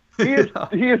quit. He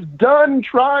is done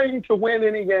trying to win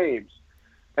any games.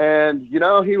 And,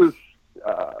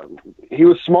 he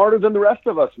was smarter than the rest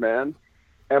of us, man.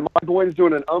 And Mike Boynton's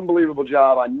doing an unbelievable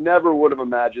job. I never would have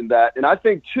imagined that. And I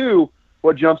think, too,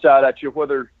 what jumps out at you,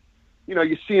 whether,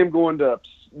 you see him going to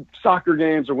soccer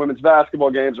games or women's basketball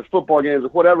games or football games or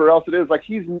whatever else it is, like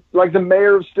he's like the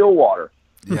mayor of Stillwater.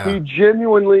 Yeah. He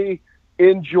genuinely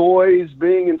enjoys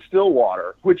being in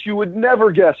Stillwater, which you would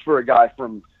never guess for a guy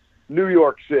from New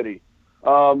York City.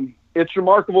 It's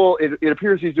remarkable. It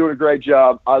appears he's doing a great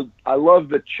job. I love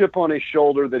the chip on his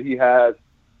shoulder that he has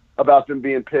about them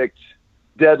being picked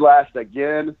dead last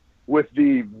again with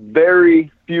the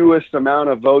very fewest amount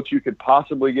of votes you could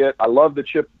possibly get. I love the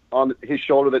chip on his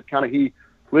shoulder that kind of he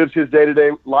lives his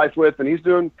day-to-day life with, and he's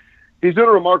doing a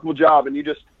remarkable job, and you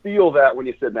just feel that when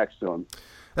you sit next to him.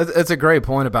 That's a great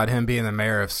point about him being the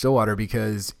mayor of Stillwater,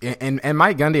 because and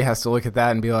Mike Gundy has to look at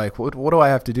that and be like, what do I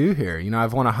have to do here?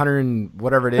 I've won 100 and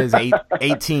whatever it is,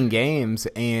 18 games,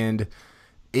 and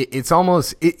it's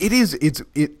almost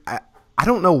I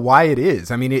don't know why it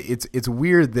is. I mean, it's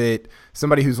weird that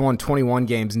somebody who's won 21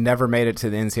 games never made it to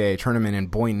the NCAA tournament, and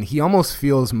Boynton, he almost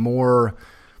feels more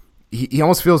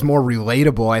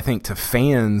relatable, I think, to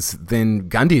fans than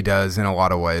Gundy does in a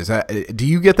lot of ways. Do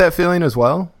you get that feeling as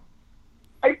well?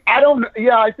 I don't.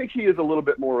 Yeah, I think he is a little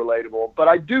bit more relatable, but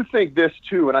I do think this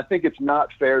too, and I think it's not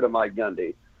fair to Mike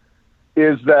Gundy,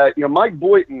 is that Mike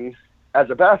Boynton, as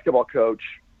a basketball coach,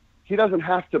 he doesn't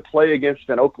have to play against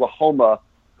an Oklahoma,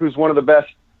 who's one of the best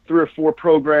 3 or 4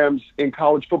 programs in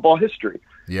college football history.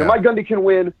 Yeah. So Mike Gundy can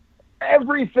win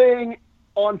everything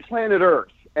on planet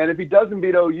Earth, and if he doesn't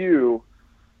beat OU,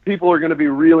 people are going to be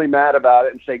really mad about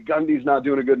it and say Gundy's not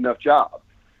doing a good enough job.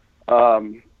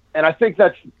 And I think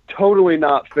that's totally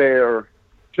not fair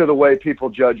to the way people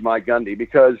judge Mike Gundy,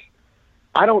 because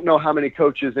I don't know how many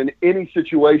coaches in any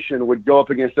situation would go up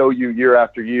against OU year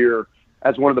after year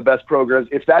as one of the best programs.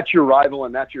 If that's your rival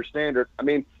and that's your standard, I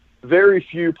mean, very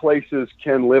few places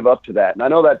can live up to that. And I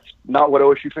know that's not what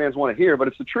OSU fans want to hear, but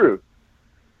it's the truth.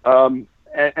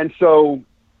 And so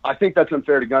I think that's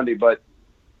unfair to Gundy. But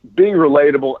being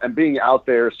relatable and being out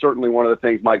there is certainly one of the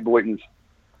things Mike Boynton's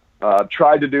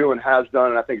tried to do and has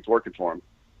done, and I think it's working for him.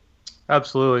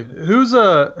 Absolutely. Who's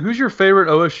your favorite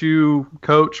OSU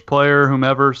coach, player,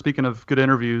 whomever, speaking of good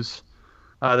interviews,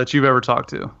 that you've ever talked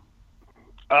to?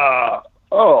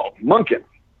 Munkin.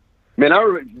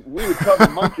 Man, we would cover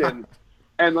Munkin,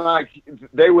 and like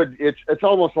it's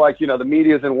almost like, you know, the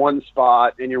media's in one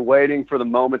spot and you're waiting for the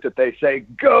moment that they say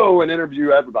go and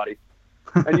interview everybody,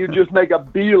 and you just make a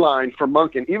beeline for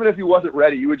Munkin. Even if he wasn't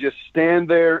ready, you would just stand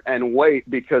there and wait,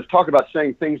 because talk about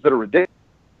saying things that are ridiculous.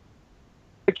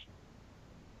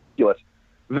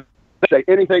 They say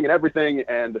anything and everything,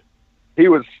 and he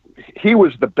was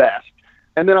the best.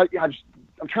 And then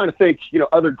I'm trying to think, you know,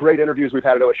 other great interviews we've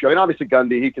had at OSU. I mean, obviously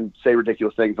Gundy, he can say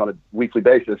ridiculous things on a weekly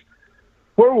basis.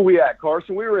 Where were we at,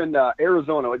 Carson? We were in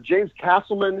Arizona. James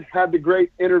Castleman had the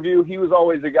great interview. He was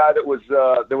always a guy that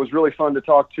was really fun to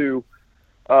talk to.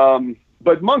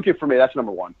 But Munkin, for me, that's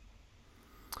number one.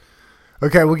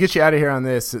 Okay, we'll get you out of here on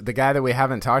this. The guy that we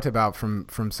haven't talked about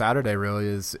from Saturday really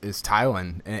is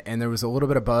Tylan, and there was a little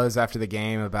bit of buzz after the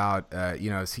game about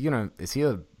is he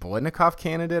a Biletnikoff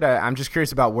candidate? I'm just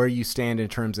curious about where you stand in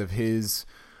terms of his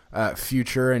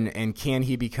future, and can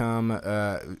he become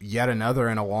yet another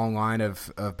in a long line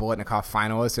of Biletnikoff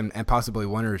finalists and possibly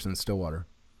winners in Stillwater?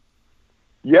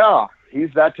 Yeah,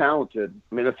 he's that talented.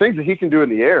 I mean, the things that he can do in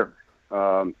the air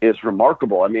is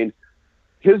remarkable. I mean,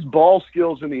 his ball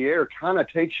skills in the air kind of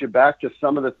takes you back to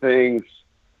some of the things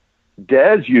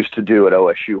Dez used to do at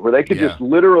OSU, where they could just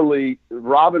literally,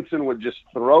 Robinson would just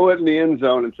throw it in the end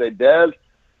zone and say, Dez,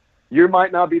 you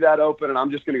might not be that open, and I'm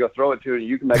just going to go throw it to you, and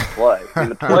you can make a play. And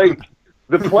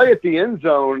the play at the end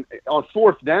zone on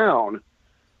fourth down,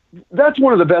 that's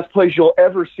one of the best plays you'll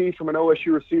ever see from an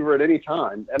OSU receiver at any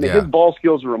time. I mean, his ball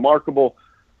skills are remarkable.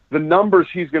 The numbers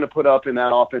he's going to put up in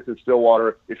that offense in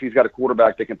Stillwater, if he's got a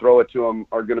quarterback that can throw it to him,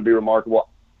 are going to be remarkable.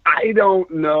 I don't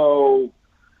know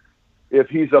if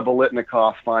he's a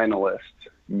Biletnikoff finalist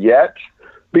yet,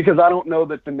 because I don't know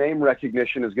that the name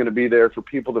recognition is going to be there for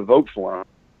people to vote for him.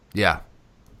 Yeah.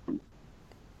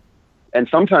 And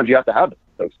sometimes you have to have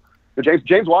those.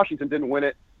 James Washington didn't win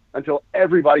it until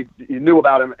everybody knew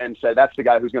about him and said that's the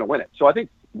guy who's going to win it. So I think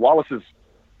Wallace's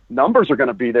numbers are going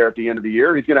to be there at the end of the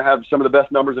year. He's going to have some of the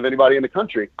best numbers of anybody in the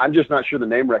country. I'm just not sure the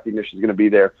name recognition is going to be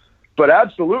there. But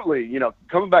absolutely, you know,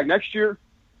 coming back next year,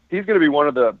 he's going to be one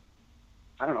of the,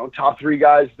 top 3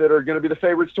 guys that are going to be the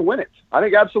favorites to win it. I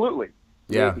think absolutely.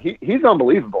 Yeah. He's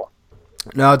unbelievable.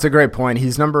 No, it's a great point.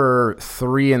 He's number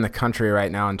 3 in the country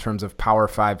right now in terms of Power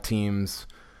 5 teams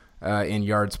in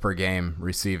yards per game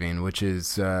receiving, which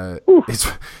is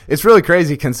it's really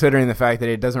crazy considering the fact that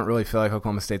it doesn't really feel like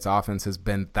Oklahoma State's offense has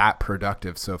been that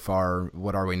productive so far.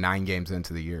 What are we, 9 games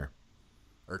into the year?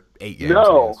 Or 8 games?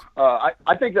 No,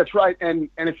 I think that's right. And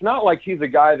it's not like he's a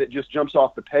guy that just jumps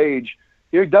off the page.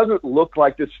 He doesn't look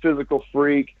like this physical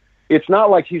freak. It's not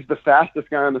like he's the fastest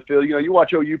guy on the field. You know, you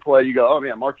watch OU play, you go, oh,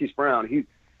 man, Marquise Brown,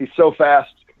 he's so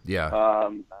fast. Yeah.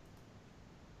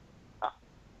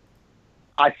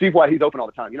 I see why he's open all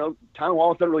the time. You know, Tylan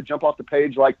Wallace doesn't really jump off the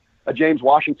page like a James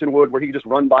Washington would, where he can just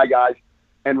run by guys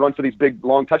and run for these big,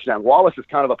 long touchdowns. Wallace is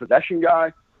kind of a possession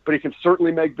guy, but he can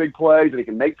certainly make big plays and he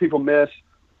can make people miss.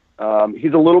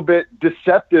 He's a little bit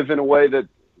deceptive in a way that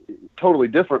totally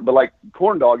different, but like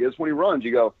Corndog is when he runs,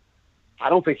 you go, I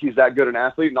don't think he's that good an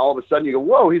athlete. And all of a sudden you go,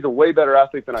 whoa, he's a way better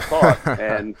athlete than I thought.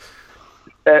 and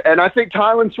I think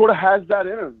Tylan sort of has that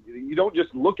in him. You don't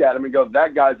just look at him and go,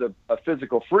 that guy's a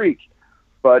physical freak.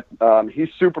 But he's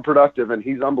super productive, and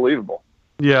he's unbelievable.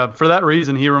 Yeah, for that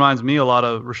reason, he reminds me a lot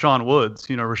of Rashawn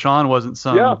Woods. You know, Rashawn wasn't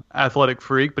some athletic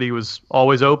freak, but he was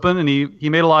always open, and he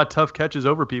made a lot of tough catches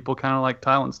over people, kind of like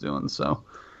Tylan's doing. So,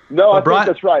 no, I think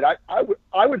that's right.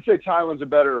 I would say Tylan's a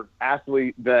better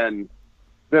athlete than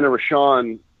a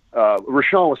Rashawn.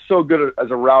 Rashawn was so good as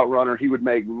a route runner; he would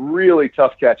make really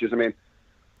tough catches. I mean,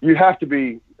 you have to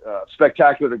be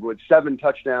spectacular with 7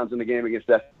 touchdowns in the game against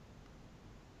that.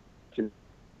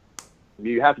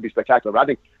 You have to be spectacular.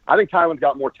 But I think Tylan's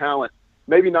got more talent.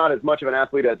 Maybe not as much of an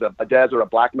athlete as a Dez or a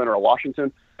Blackman or a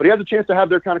Washington, but he has a chance to have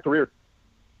their kind of career.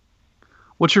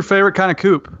 What's your favorite kind of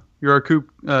coupe? You're our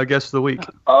coupe guest of the week.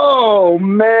 Oh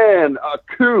man, a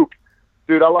coupe,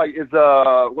 dude. I like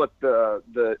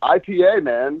the IPA,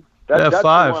 man. That's the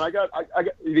F5. one. I got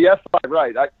the F5,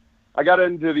 right? I got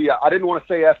into the. I didn't want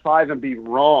to say F5 and be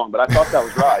wrong, but I thought that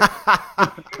was right.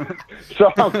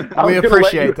 So we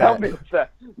appreciate that. Help me with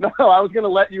that. No, I was going to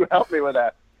let you help me with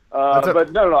that.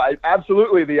 But no,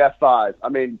 absolutely the F5. I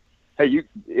mean, hey,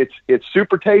 it's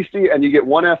super tasty, and you get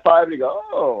one F5, and you go,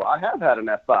 oh, I have had an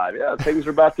F5. Yeah, things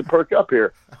are about to perk up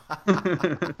here.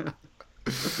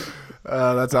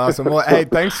 That's awesome. Well, hey,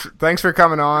 thanks for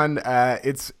coming on.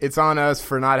 It's on us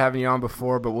for not having you on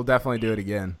before, but we'll definitely do it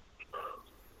again.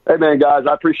 Hey, man, guys,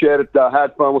 I appreciate it.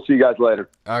 Had fun. We'll see you guys later.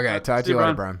 Okay, talk to you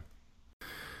later, Brian.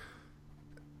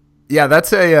 Yeah,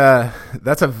 that's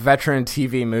a veteran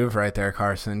TV move right there,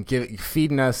 Carson.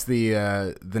 Feeding us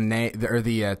the name or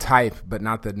the type, but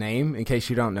not the name, in case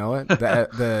you don't know it.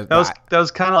 That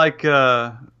was kind of like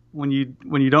when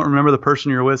you don't remember the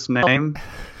person you're with's name and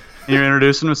you're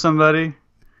introducing with somebody. You're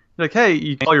like, hey,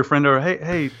 you call your friend over.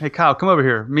 Hey, Kyle, come over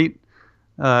here. Meet.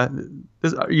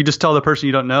 You just tell the person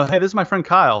you don't know, hey, this is my friend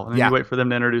Kyle, and then you wait for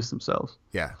them to introduce themselves.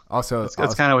 Yeah. Also,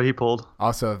 that's kind of what he pulled.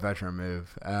 Also a veteran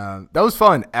move. That was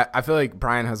fun. I feel like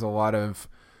Bryan has a lot of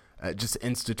just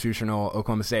institutional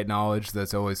Oklahoma State knowledge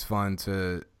that's always fun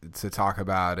to talk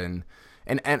about, and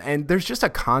there's just a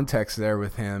context there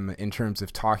with him in terms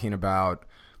of talking about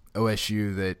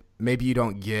OSU that maybe you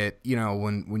don't get,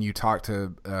 when you talk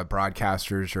to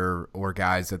broadcasters or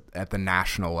guys at the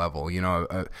national level.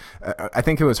 I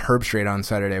think it was Herbstreit on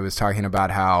Saturday was talking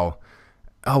about how,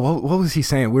 what was he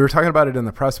saying? We were talking about it in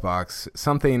the press box,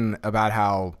 something about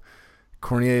how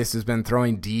Cornelius has been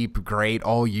throwing deep great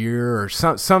all year, or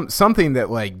something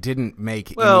that like didn't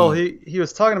make. Well, he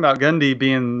was talking about Gundy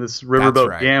being this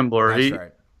riverboat gambler. That's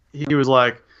right. He was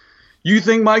like, you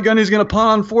think Mike Gundy's going to punt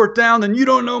on fourth down, then you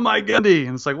don't know Mike Gundy.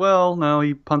 And it's like, well, no,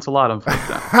 he punts a lot on fourth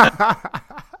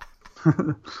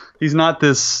down. He's not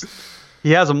this – he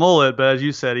has a mullet, but as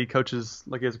you said, he coaches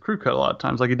like he has a crew cut a lot of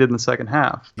times like he did in the second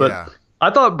half. But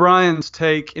I thought Bryan's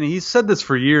take – and he's said this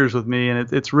for years with me,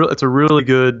 and it's a really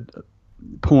good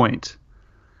point,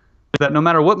 that no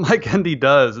matter what Mike Gundy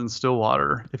does in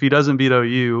Stillwater, if he doesn't beat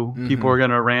OU, people are going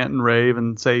to rant and rave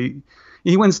and say –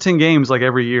 he wins 10 games like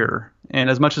every year. And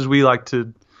as much as we like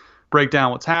to break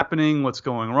down what's happening, what's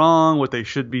going wrong, what they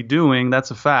should be doing,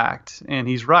 that's a fact. And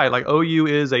he's right. Like OU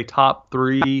is a top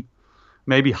 3,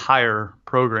 maybe higher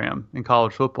program in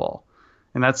college football.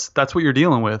 And that's what you're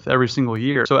dealing with every single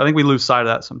year. So I think we lose sight of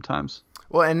that sometimes.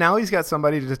 Well, and now he's got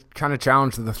somebody to kind of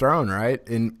challenge the throne, right?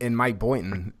 In Mike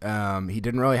Boynton. He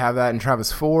didn't really have that in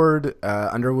Travis Ford.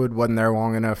 Underwood wasn't there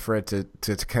long enough for it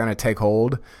to kind of take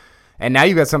hold. And now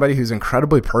you've got somebody who's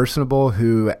incredibly personable,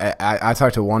 who I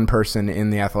talked to one person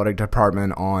in the athletic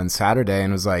department on Saturday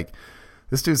and was like,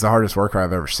 this dude's the hardest worker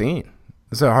I've ever seen.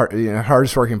 This is the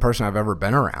hardest working person I've ever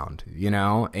been around,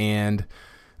 and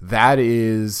that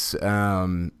is,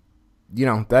 that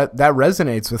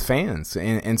resonates with fans.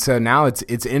 And so now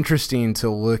it's interesting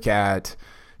to look at,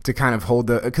 to kind of hold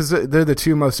because they're the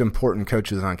two most important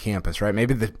coaches on campus, right?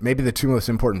 Maybe the two most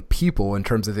important people in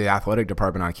terms of the athletic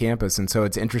department on campus. And so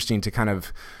it's interesting to kind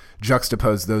of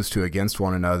juxtapose those two against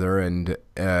one another. And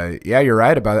you're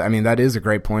right about it. I mean, that is a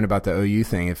great point about the OU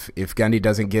thing. If Gundy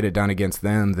doesn't get it done against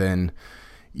them, then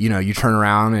you turn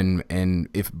around and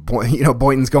if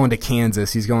Boynton's going to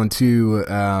Kansas, he's going to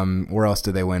where else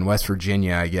did they win? West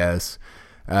Virginia, I guess.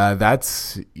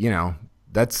 That's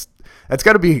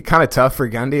got to be kind of tough for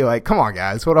Gundy. Like, come on,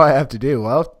 guys, what do I have to do?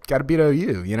 Well, got to beat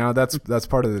OU. That's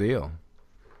part of the deal.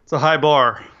 It's a high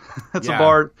bar. It's a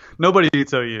bar. Nobody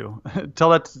beats OU. Tell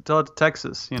that to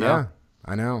Texas. Yeah,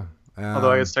 I know.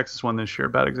 Although I guess Texas won this year.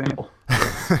 Bad example.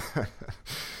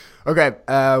 Okay,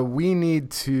 we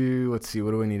need to. Let's see.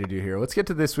 What do we need to do here? Let's get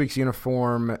to this week's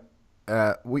uniform.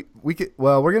 We're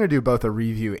going to do both a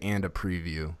review and a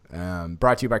preview.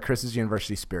 Brought to you by Chris's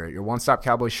University Spirit, your one-stop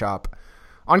Cowboy shop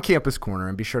on Campus Corner,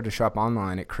 and be sure to shop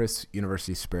online at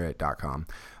chrisuniversityspirit.com.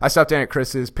 I stopped in at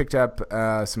Chris's, picked up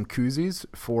some koozies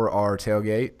for our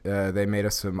tailgate. They made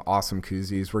us some awesome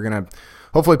koozies. We're going to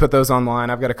hopefully put those online.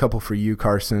 I've got a couple for you,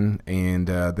 Carson, and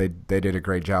they did a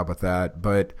great job with that.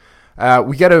 But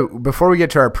before we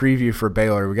get to our preview for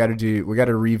Baylor, we got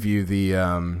to review the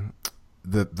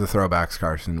throwbacks,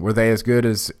 Carson. Were they as good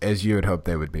as you had hoped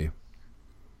they would be?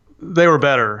 They were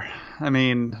better. I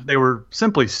mean, they were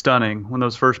simply stunning when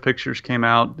those first pictures came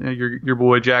out. Your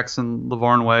boy Jackson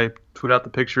Lavarnway tweeted out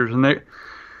the pictures, and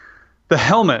the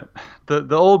helmet,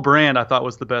 the old brand, I thought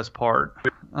was the best part.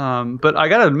 But I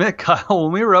gotta admit, Kyle,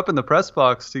 when we were up in the press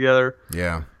box together,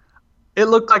 it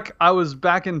looked like I was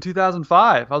back in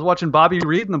 2005. I was watching Bobby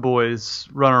Reed and the boys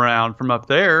run around from up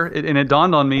there, and it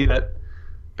dawned on me that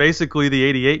basically the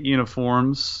 '88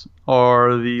 uniforms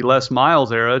are the Les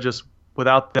Miles era, just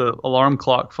without the alarm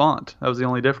clock font. That was the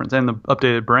only difference, and the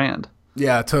updated brand.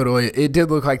 Yeah, totally. It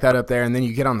did look like that up there, and then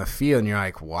you get on the field and you're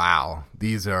like, wow,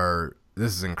 this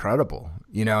is incredible.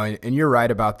 And you're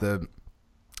right about the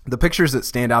pictures that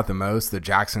stand out the most that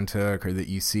Jackson took or that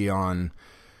you see on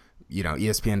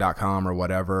ESPN.com or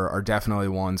whatever are definitely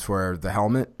ones where the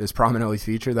helmet is prominently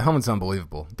featured. The helmet's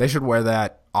unbelievable. They should wear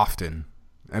that often.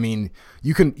 I mean,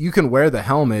 you can wear the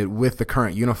helmet with the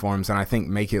current uniforms and I think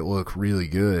make it look really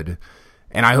good.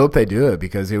 And I hope they do it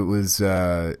because it was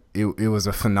a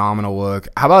phenomenal look.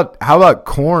 How about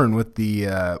Corn with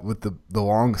the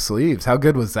long sleeves? How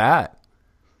good was that?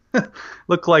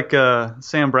 Looked like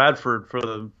Sam Bradford for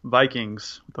the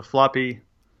Vikings with the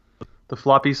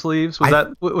floppy sleeves. Was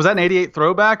that an '88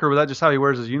 throwback, or was that just how he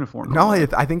wears his uniform? No,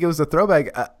 I think it was a throwback.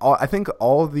 I think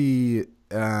all the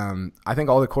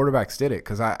quarterbacks did it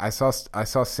because I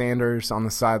saw Sanders on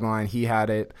the sideline. He had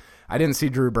it. I didn't see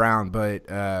Drew Brown, but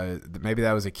maybe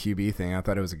that was a QB thing. I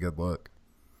thought it was a good look.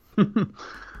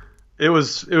 It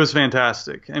was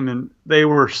fantastic. I mean, they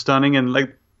were stunning, and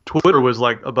like Twitter was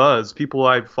like a buzz. People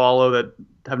I follow that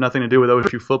have nothing to do with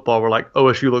OSU football were like,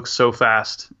 OSU looks so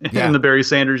fast in the Barry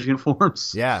Sanders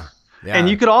uniforms. Yeah. And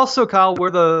you could also, Kyle, wear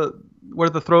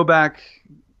the throwback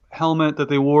helmet that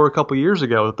they wore a couple years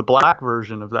ago, the black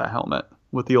version of that helmet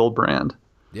with the old brand.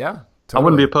 Yeah, totally. I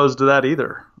wouldn't be opposed to that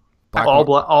either.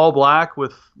 All black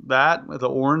with that, with the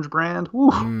orange brand.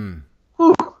 Woo.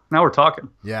 Woo. Now we're talking.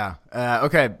 Yeah.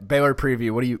 Okay. Baylor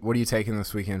preview. What are you taking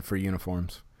this weekend for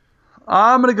uniforms?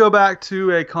 I'm going to go back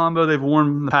to a combo they've worn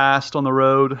in the past on the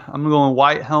road. I'm going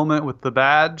white helmet with the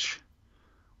badge,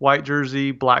 white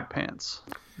jersey, black pants.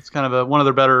 It's kind of one of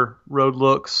their better road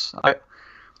looks. I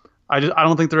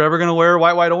don't think they're ever going to wear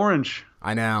white, orange.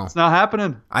 I know. It's not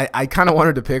happening. I kind of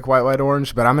wanted to pick white,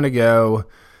 orange, but I'm going to go.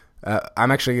 I'm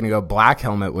actually going to go black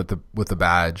helmet with the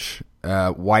badge,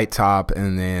 white top,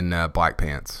 and then black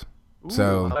pants. Ooh,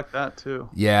 so I like that too.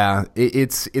 Yeah,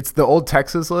 it's the old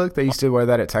Texas look. They used to wear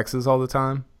that at Texas all the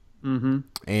time. Mm-hmm.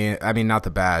 And I mean, not the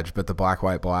badge, but the black,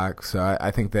 white, black. So I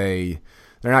think they're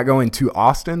not going to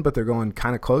Austin, but they're going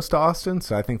kind of close to Austin.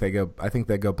 So I think they go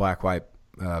black, white,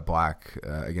 black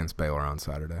against Baylor on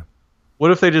Saturday.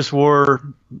 What if they just wore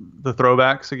the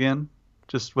throwbacks again,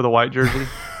 just with a white jersey?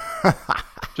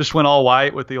 Just went all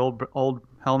white with the old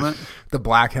helmet. The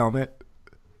black helmet.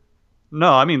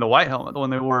 No, I mean the white helmet, the one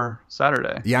they wore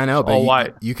Saturday. Yeah, I know, but all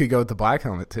white. You could go with the black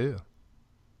helmet too.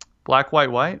 Black,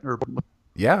 white, or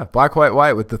yeah, black,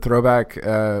 white with the throwback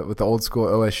with the old school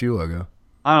OSU logo.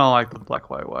 I don't like the black,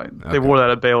 white. Okay. They wore that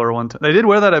at Baylor one time. They did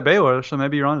wear that at Baylor, so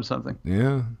maybe you're onto something.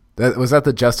 Yeah, was that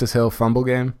the Justice Hill fumble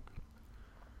game?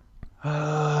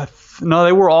 No,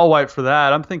 they were all white for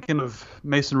that. I'm thinking of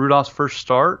Mason Rudolph's first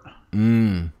start.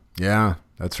 Yeah,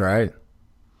 that's right.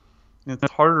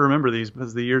 It's harder to remember these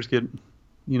because the years get,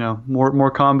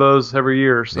 more combos every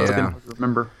year, so it's hard to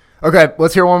remember. Okay,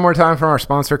 let's hear one more time from our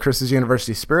sponsor, Chris's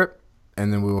University Spirit,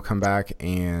 and then we will come back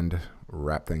and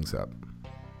wrap things up.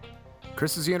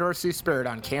 Chris's University Spirit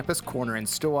on Campus Corner in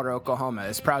Stillwater, Oklahoma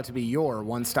is proud to be your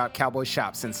one-stop Cowboy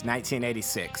shop since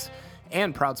 1986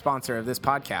 and proud sponsor of this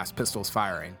podcast, Pistols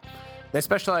Firing. They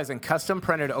specialize in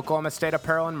custom-printed Oklahoma State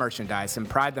apparel and merchandise and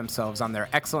pride themselves on their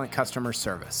excellent customer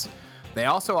service. They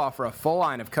also offer a full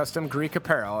line of custom Greek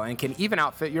apparel and can even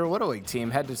outfit your Little League team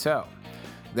head to toe.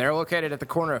 They're located at the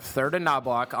corner of 3rd and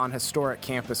Knobloch on historic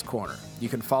Campus Corner. You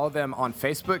can follow them on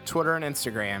Facebook, Twitter, and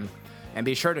Instagram, and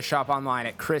be sure to shop online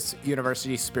at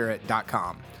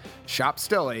chrisuniversityspirit.com. Shop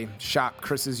Stilly, shop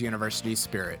Chris's University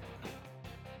Spirit.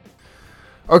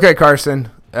 Okay, Carson.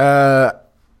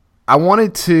 I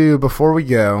wanted to, before we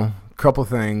go, a couple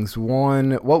things.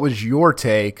 One, what was your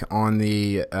take on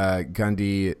the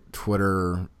Gundy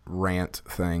Twitter rant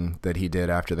thing that he did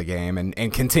after the game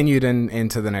and continued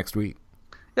into the next week?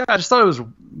 Yeah, I just thought it was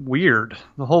weird.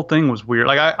 The whole thing was weird.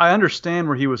 Like, I understand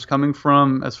where he was coming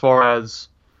from as far as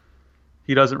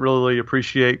he doesn't really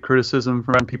appreciate criticism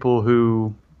from people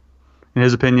who, in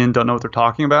his opinion, don't know what they're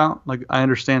talking about. Like, I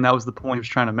understand that was the point he was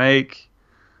trying to make.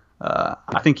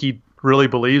 I think he really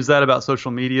believes that about social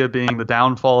media being the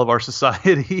downfall of our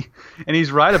society, and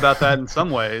he's right about that in some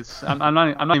ways. I'm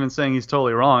not even saying he's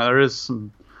totally wrong.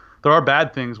 There are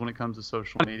bad things when it comes to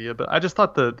social media, but I just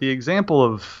thought the example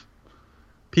of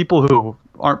people who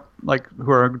are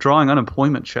drawing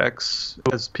unemployment checks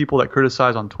as people that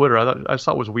criticize on Twitter, I just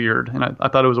thought was weird, and I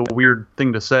thought it was a weird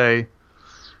thing to say.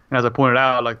 And as I pointed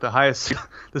out, like the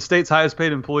state's highest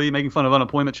paid employee making fun of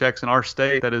unemployment checks in our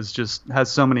state that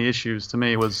has so many issues, to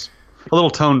me was a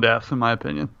little tone deaf, in my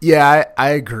opinion. Yeah, I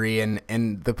agree.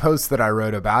 And the post that I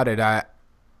wrote about it,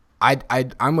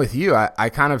 I'm with you. I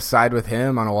kind of side with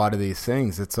him on a lot of these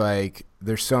things. It's like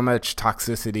there's so much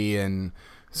toxicity and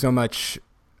so much,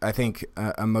 I think,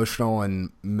 emotional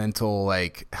and mental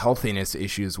healthiness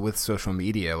issues with social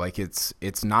media. Like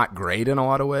it's not great in a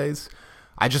lot of ways.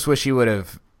 I just wish he would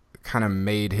have kind of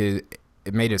made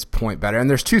his point better. And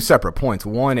there's two separate points.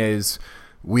 One is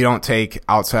we don't take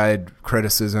outside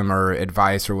criticism or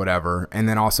advice or whatever. And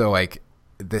then also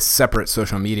this separate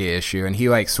social media issue, and he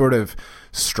like sort of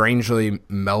strangely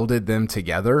melded them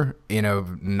together in a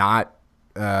not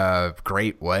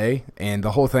great way, and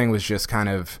the whole thing was just kind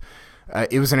of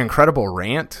it was an incredible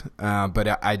rant,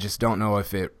 but I just don't know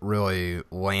if it really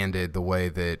landed the way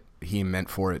that he meant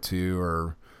for it to,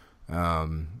 or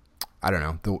I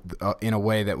don't know, in a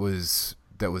way that was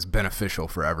beneficial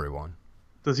for everyone.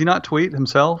 Does he not tweet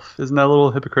himself? Isn't that a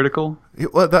little hypocritical?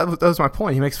 Well, that was my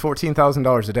point. He makes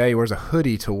 $14,000 a day. He wears a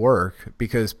hoodie to work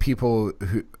because people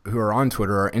who are on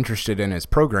Twitter are interested in his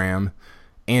program,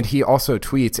 and he also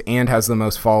tweets and has the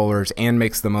most followers and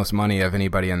makes the most money of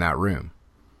anybody in that room.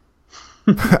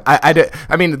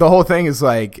 I mean, the whole thing is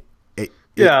like, and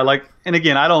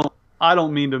again, I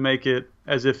don't mean to make it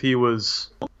as if he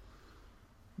was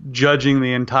judging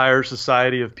the entire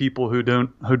society of people who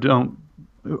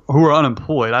are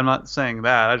unemployed. I'm not saying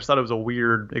that. I just thought it was a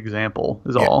weird example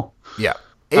is all. Yeah.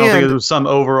 I don't think it was some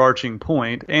overarching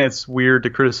point, and it's weird to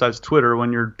criticize Twitter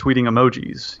when you're tweeting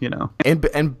emojis, you know.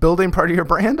 And building part of your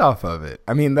brand off of it.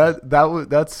 I mean,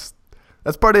 that's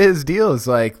part of his deal is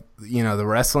like, you know, the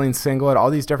wrestling singlet,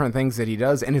 all these different things that he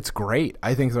does, and it's great.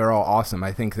 I think they're all awesome.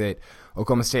 I think that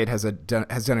Oklahoma State has done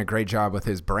a great job with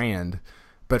his brand,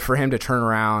 but for him to turn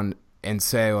around and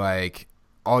say like,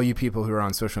 all you people who are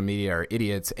on social media are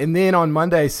idiots, and then on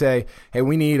Monday say, hey,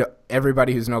 we need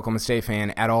everybody who's an Oklahoma State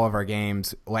fan at all of our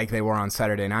games like they were on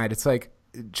Saturday night. It's like,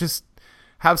 just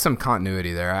have some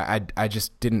continuity there. I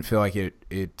just didn't feel like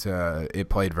it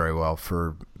played very well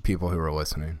for people who were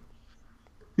listening.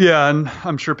 Yeah, and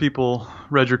I'm sure people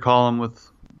read your column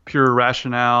with pure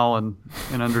rationale and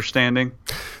understanding.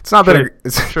 It's not been.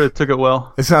 I'm sure it took it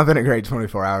well. It's not been a great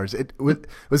 24 hours.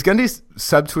 Was Gundy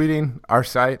subtweeting our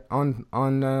site on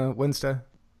Wednesday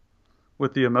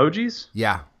with the emojis?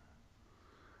 Yeah,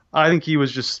 I think he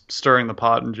was just stirring the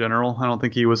pot in general. I don't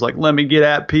think he was like, let me get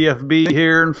at PFB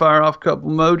here and fire off a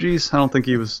couple emojis. I don't think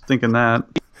he was thinking that.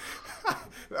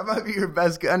 That might be your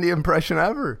best Gundy impression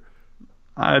ever.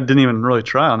 I didn't even really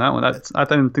try on that one. I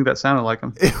didn't think that sounded like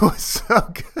him. It was so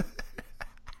good.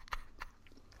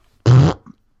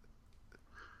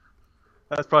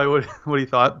 That's probably what he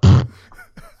thought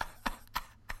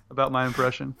about my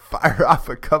impression. Fire off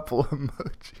a couple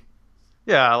emojis.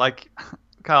 Yeah, like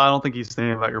Kyle, I don't think he's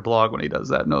thinking about your blog when he does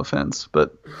that. No offense,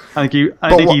 but I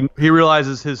think he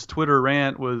realizes his Twitter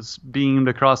rant was beamed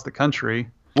across the country.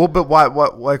 Well, but why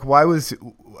was,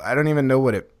 I don't even know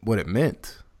what it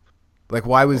meant. Like,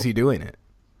 why was he doing it?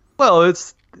 Well,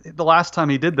 it's the last time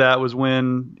he did that was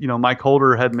when, you know, Mike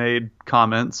Holder had made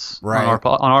comments on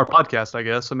our podcast, I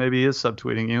guess. So maybe he is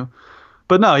subtweeting you.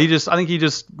 But no, I think he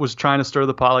just was trying to stir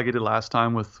the pot like he did last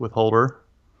time with Holder.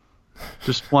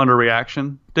 Just wanted a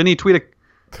reaction. Didn't he tweet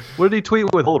what did he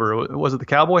tweet with Holder? Was it the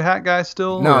cowboy hat guy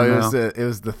still? No, it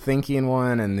was the thinking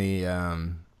one and the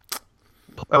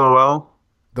LOL.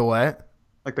 The what?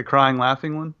 Like the crying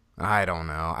laughing one? I don't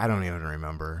know. I don't even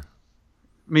remember.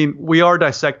 I mean, we are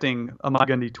dissecting a Mike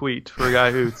Gundy tweet for a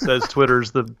guy who says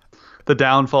Twitter's the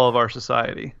downfall of our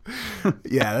society.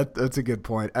 Yeah, that's a good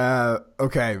point.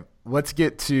 Okay, let's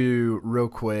get to real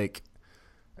quick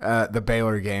the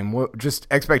Baylor game. Just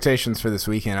expectations for this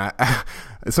weekend.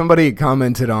 Somebody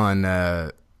commented on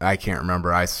I can't remember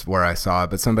where I saw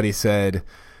it, but somebody said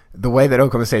the way that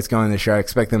Oklahoma State's going this year, I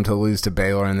expect them to lose to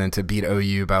Baylor and then to beat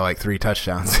OU by like 3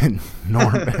 touchdowns in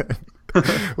Norman.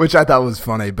 Which I thought was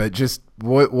funny, but just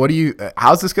what do you?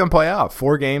 How's this going to play out?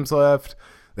 4 games left.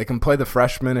 They can play the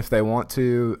freshmen if they want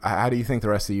to. How do you think the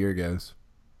rest of the year goes?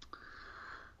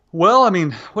 Well, I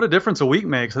mean, what a difference a week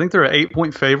makes. I think they're an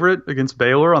 8-point favorite against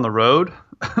Baylor on the road.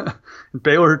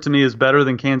 Baylor, to me, is better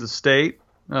than Kansas State,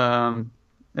 who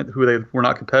they were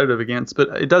not competitive against.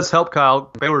 But it does help,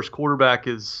 Kyle. Baylor's quarterback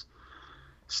is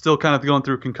still kind of going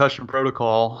through concussion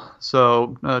protocol.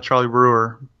 So Charlie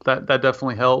Brewer, that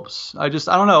definitely helps. I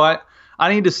don't know.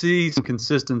 I need to see some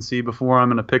consistency before I'm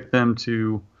going to pick them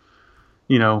to,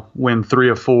 you know, win 3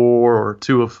 of 4 or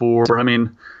 2 of 4. I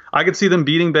mean, I could see them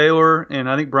beating Baylor, and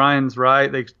I think Bryan's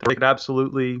right. They could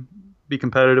absolutely be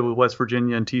competitive with West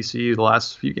Virginia and TCU the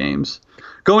last few games.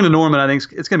 Going to Norman, I think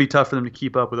it's going to be tough for them to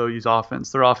keep up with OU's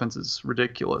offense. Their offense is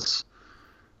ridiculous.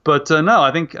 But no,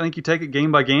 I think you take it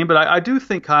game by game. But I do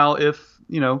think, Kyle, if,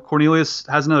 you know, Cornelius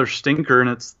has another stinker and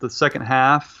it's the second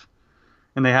half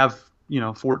and they have, you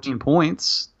know, 14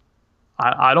 points,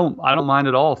 I don't mind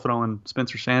at all throwing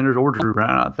Spencer Sanders or Drew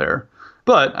Brown out there.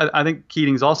 But I think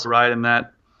Keating's also right in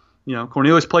that, you know,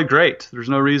 Cornelius played great. There's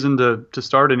no reason to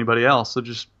start anybody else. So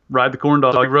just ride the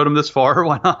Corndog. You rode him this far.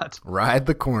 Why not? Ride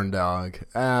the Corndog.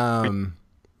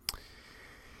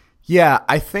 Yeah,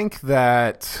 I think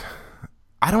that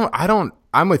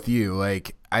I'm with you.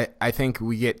 Like, I think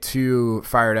we get too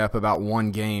fired up about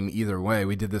one game either way.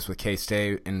 We did this with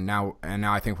K-State, and now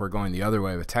I think we're going the other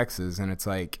way with Texas, and it's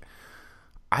like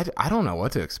I don't know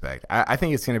what to expect. I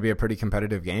think it's going to be a pretty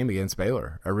competitive game against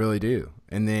Baylor. I really do.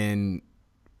 And then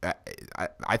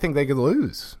I think they could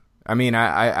lose. I mean,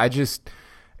 I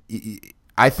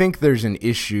think there's an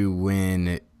issue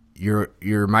when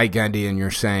you're Mike Gundy and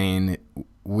you're saying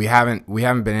we haven't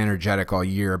been energetic all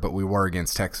year, but we were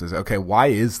against Texas. Okay, why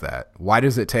is that? Why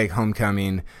does it take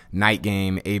homecoming, night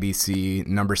game, ABC,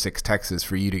 number 6 Texas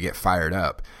for you to get fired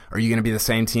up? Are you going to be the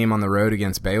same team on the road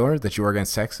against Baylor that you were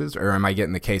against Texas, or am I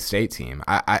getting the K-State team?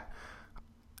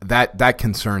 That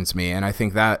concerns me, and I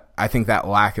think that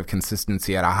lack of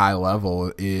consistency at a high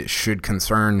level should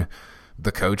concern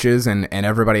the coaches and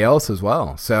everybody else as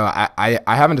well. So I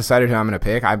haven't decided who I'm going to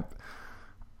pick.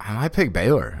 I might pick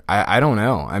Baylor. I don't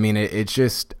know. I mean, it's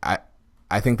just I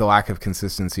think the lack of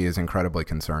consistency is incredibly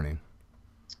concerning.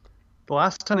 The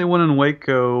last time they won in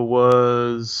Waco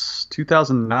was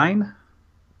 2009.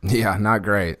 Yeah, not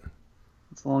great.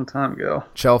 That's a long time ago.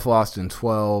 Chelf lost in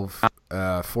 12.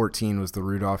 14 was the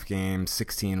Rudolph game.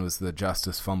 16 was the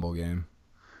Justice fumble game.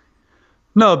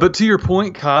 No, but to your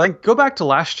point, Kyle, go back to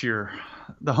last year.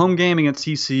 The home game against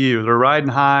TCU. They're riding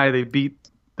high. They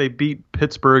beat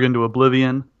Pittsburgh into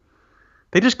oblivion.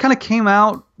 They just kind of came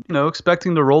out,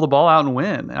 expecting to roll the ball out and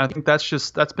win. And I think that's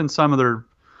been some of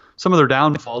their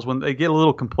downfalls when they get a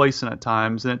little complacent at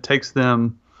times, and it takes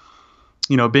them,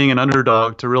 being an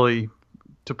underdog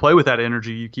to play with that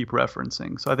energy you keep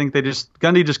referencing. So I think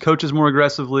Gundy just coaches more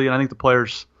aggressively, and I think the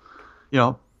players,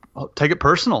 take it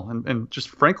personal and just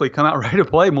frankly come out ready to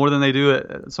play more than they do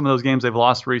at some of those games they've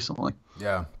lost recently.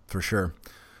 Yeah, for sure.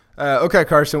 Okay,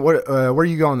 Carson, where are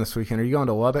you going this weekend? Are you going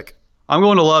to Lubbock? I'm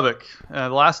going to Lubbock. The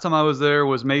last time I was there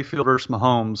was Mayfield versus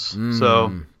Mahomes.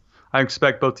 So I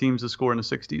expect both teams to score in the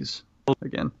 60s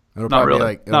again. Not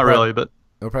really, but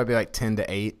it'll probably be like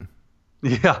 10-8.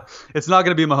 Yeah, it's not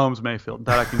going to be Mahomes Mayfield.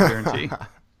 That I can guarantee.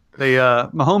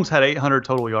 Mahomes had 800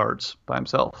 total yards by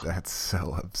himself. That's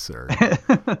so absurd.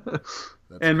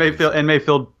 And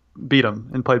Mayfield beat him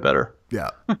and played better. Yeah,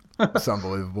 it's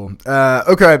unbelievable.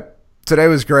 Okay, today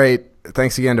was great.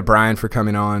 Thanks again to Bryan for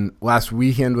coming on. Last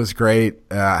weekend was great.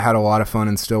 I had a lot of fun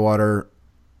in Stillwater.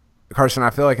 Carson,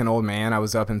 I feel like an old man. I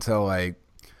was up until like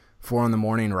 4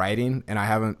 a.m. writing, and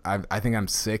I think I'm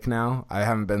sick now. I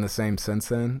haven't been the same since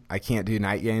then. I can't do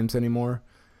night games anymore.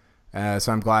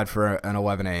 So I'm glad for an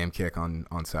 11 a.m. kick on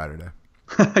Saturday.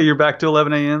 You're back to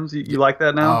 11 a.m.s? You like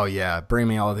that now? Oh, yeah. Bring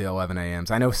me all the 11 a.m.s.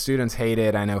 I know students hate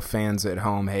it. I know fans at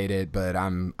home hate it, but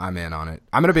I'm in on it.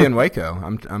 I'm going to be in Waco.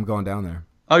 I'm going down there.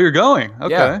 Oh, you're going?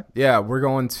 Okay. Yeah, we're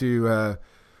going to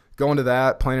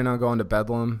that, planning on going to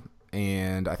Bedlam,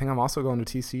 and I think I'm also going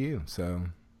to TCU. So,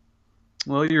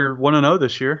 well, you're 1-0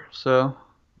 this year, so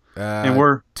and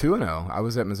we're 2-0. I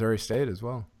was at Missouri State as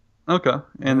well. Okay,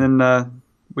 and then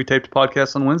we taped a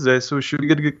podcast on Wednesday, so we should be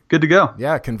good to go.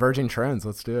 Yeah, converging trends.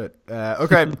 Let's do it.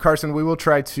 Okay, Carson, we will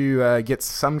try to get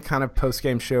some kind of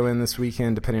post-game show in this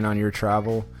weekend, depending on your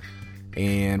travel.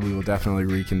 And we will definitely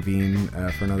reconvene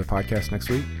for another podcast next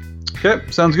week. Okay,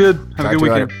 sounds good. Have a good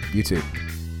weekend. You too.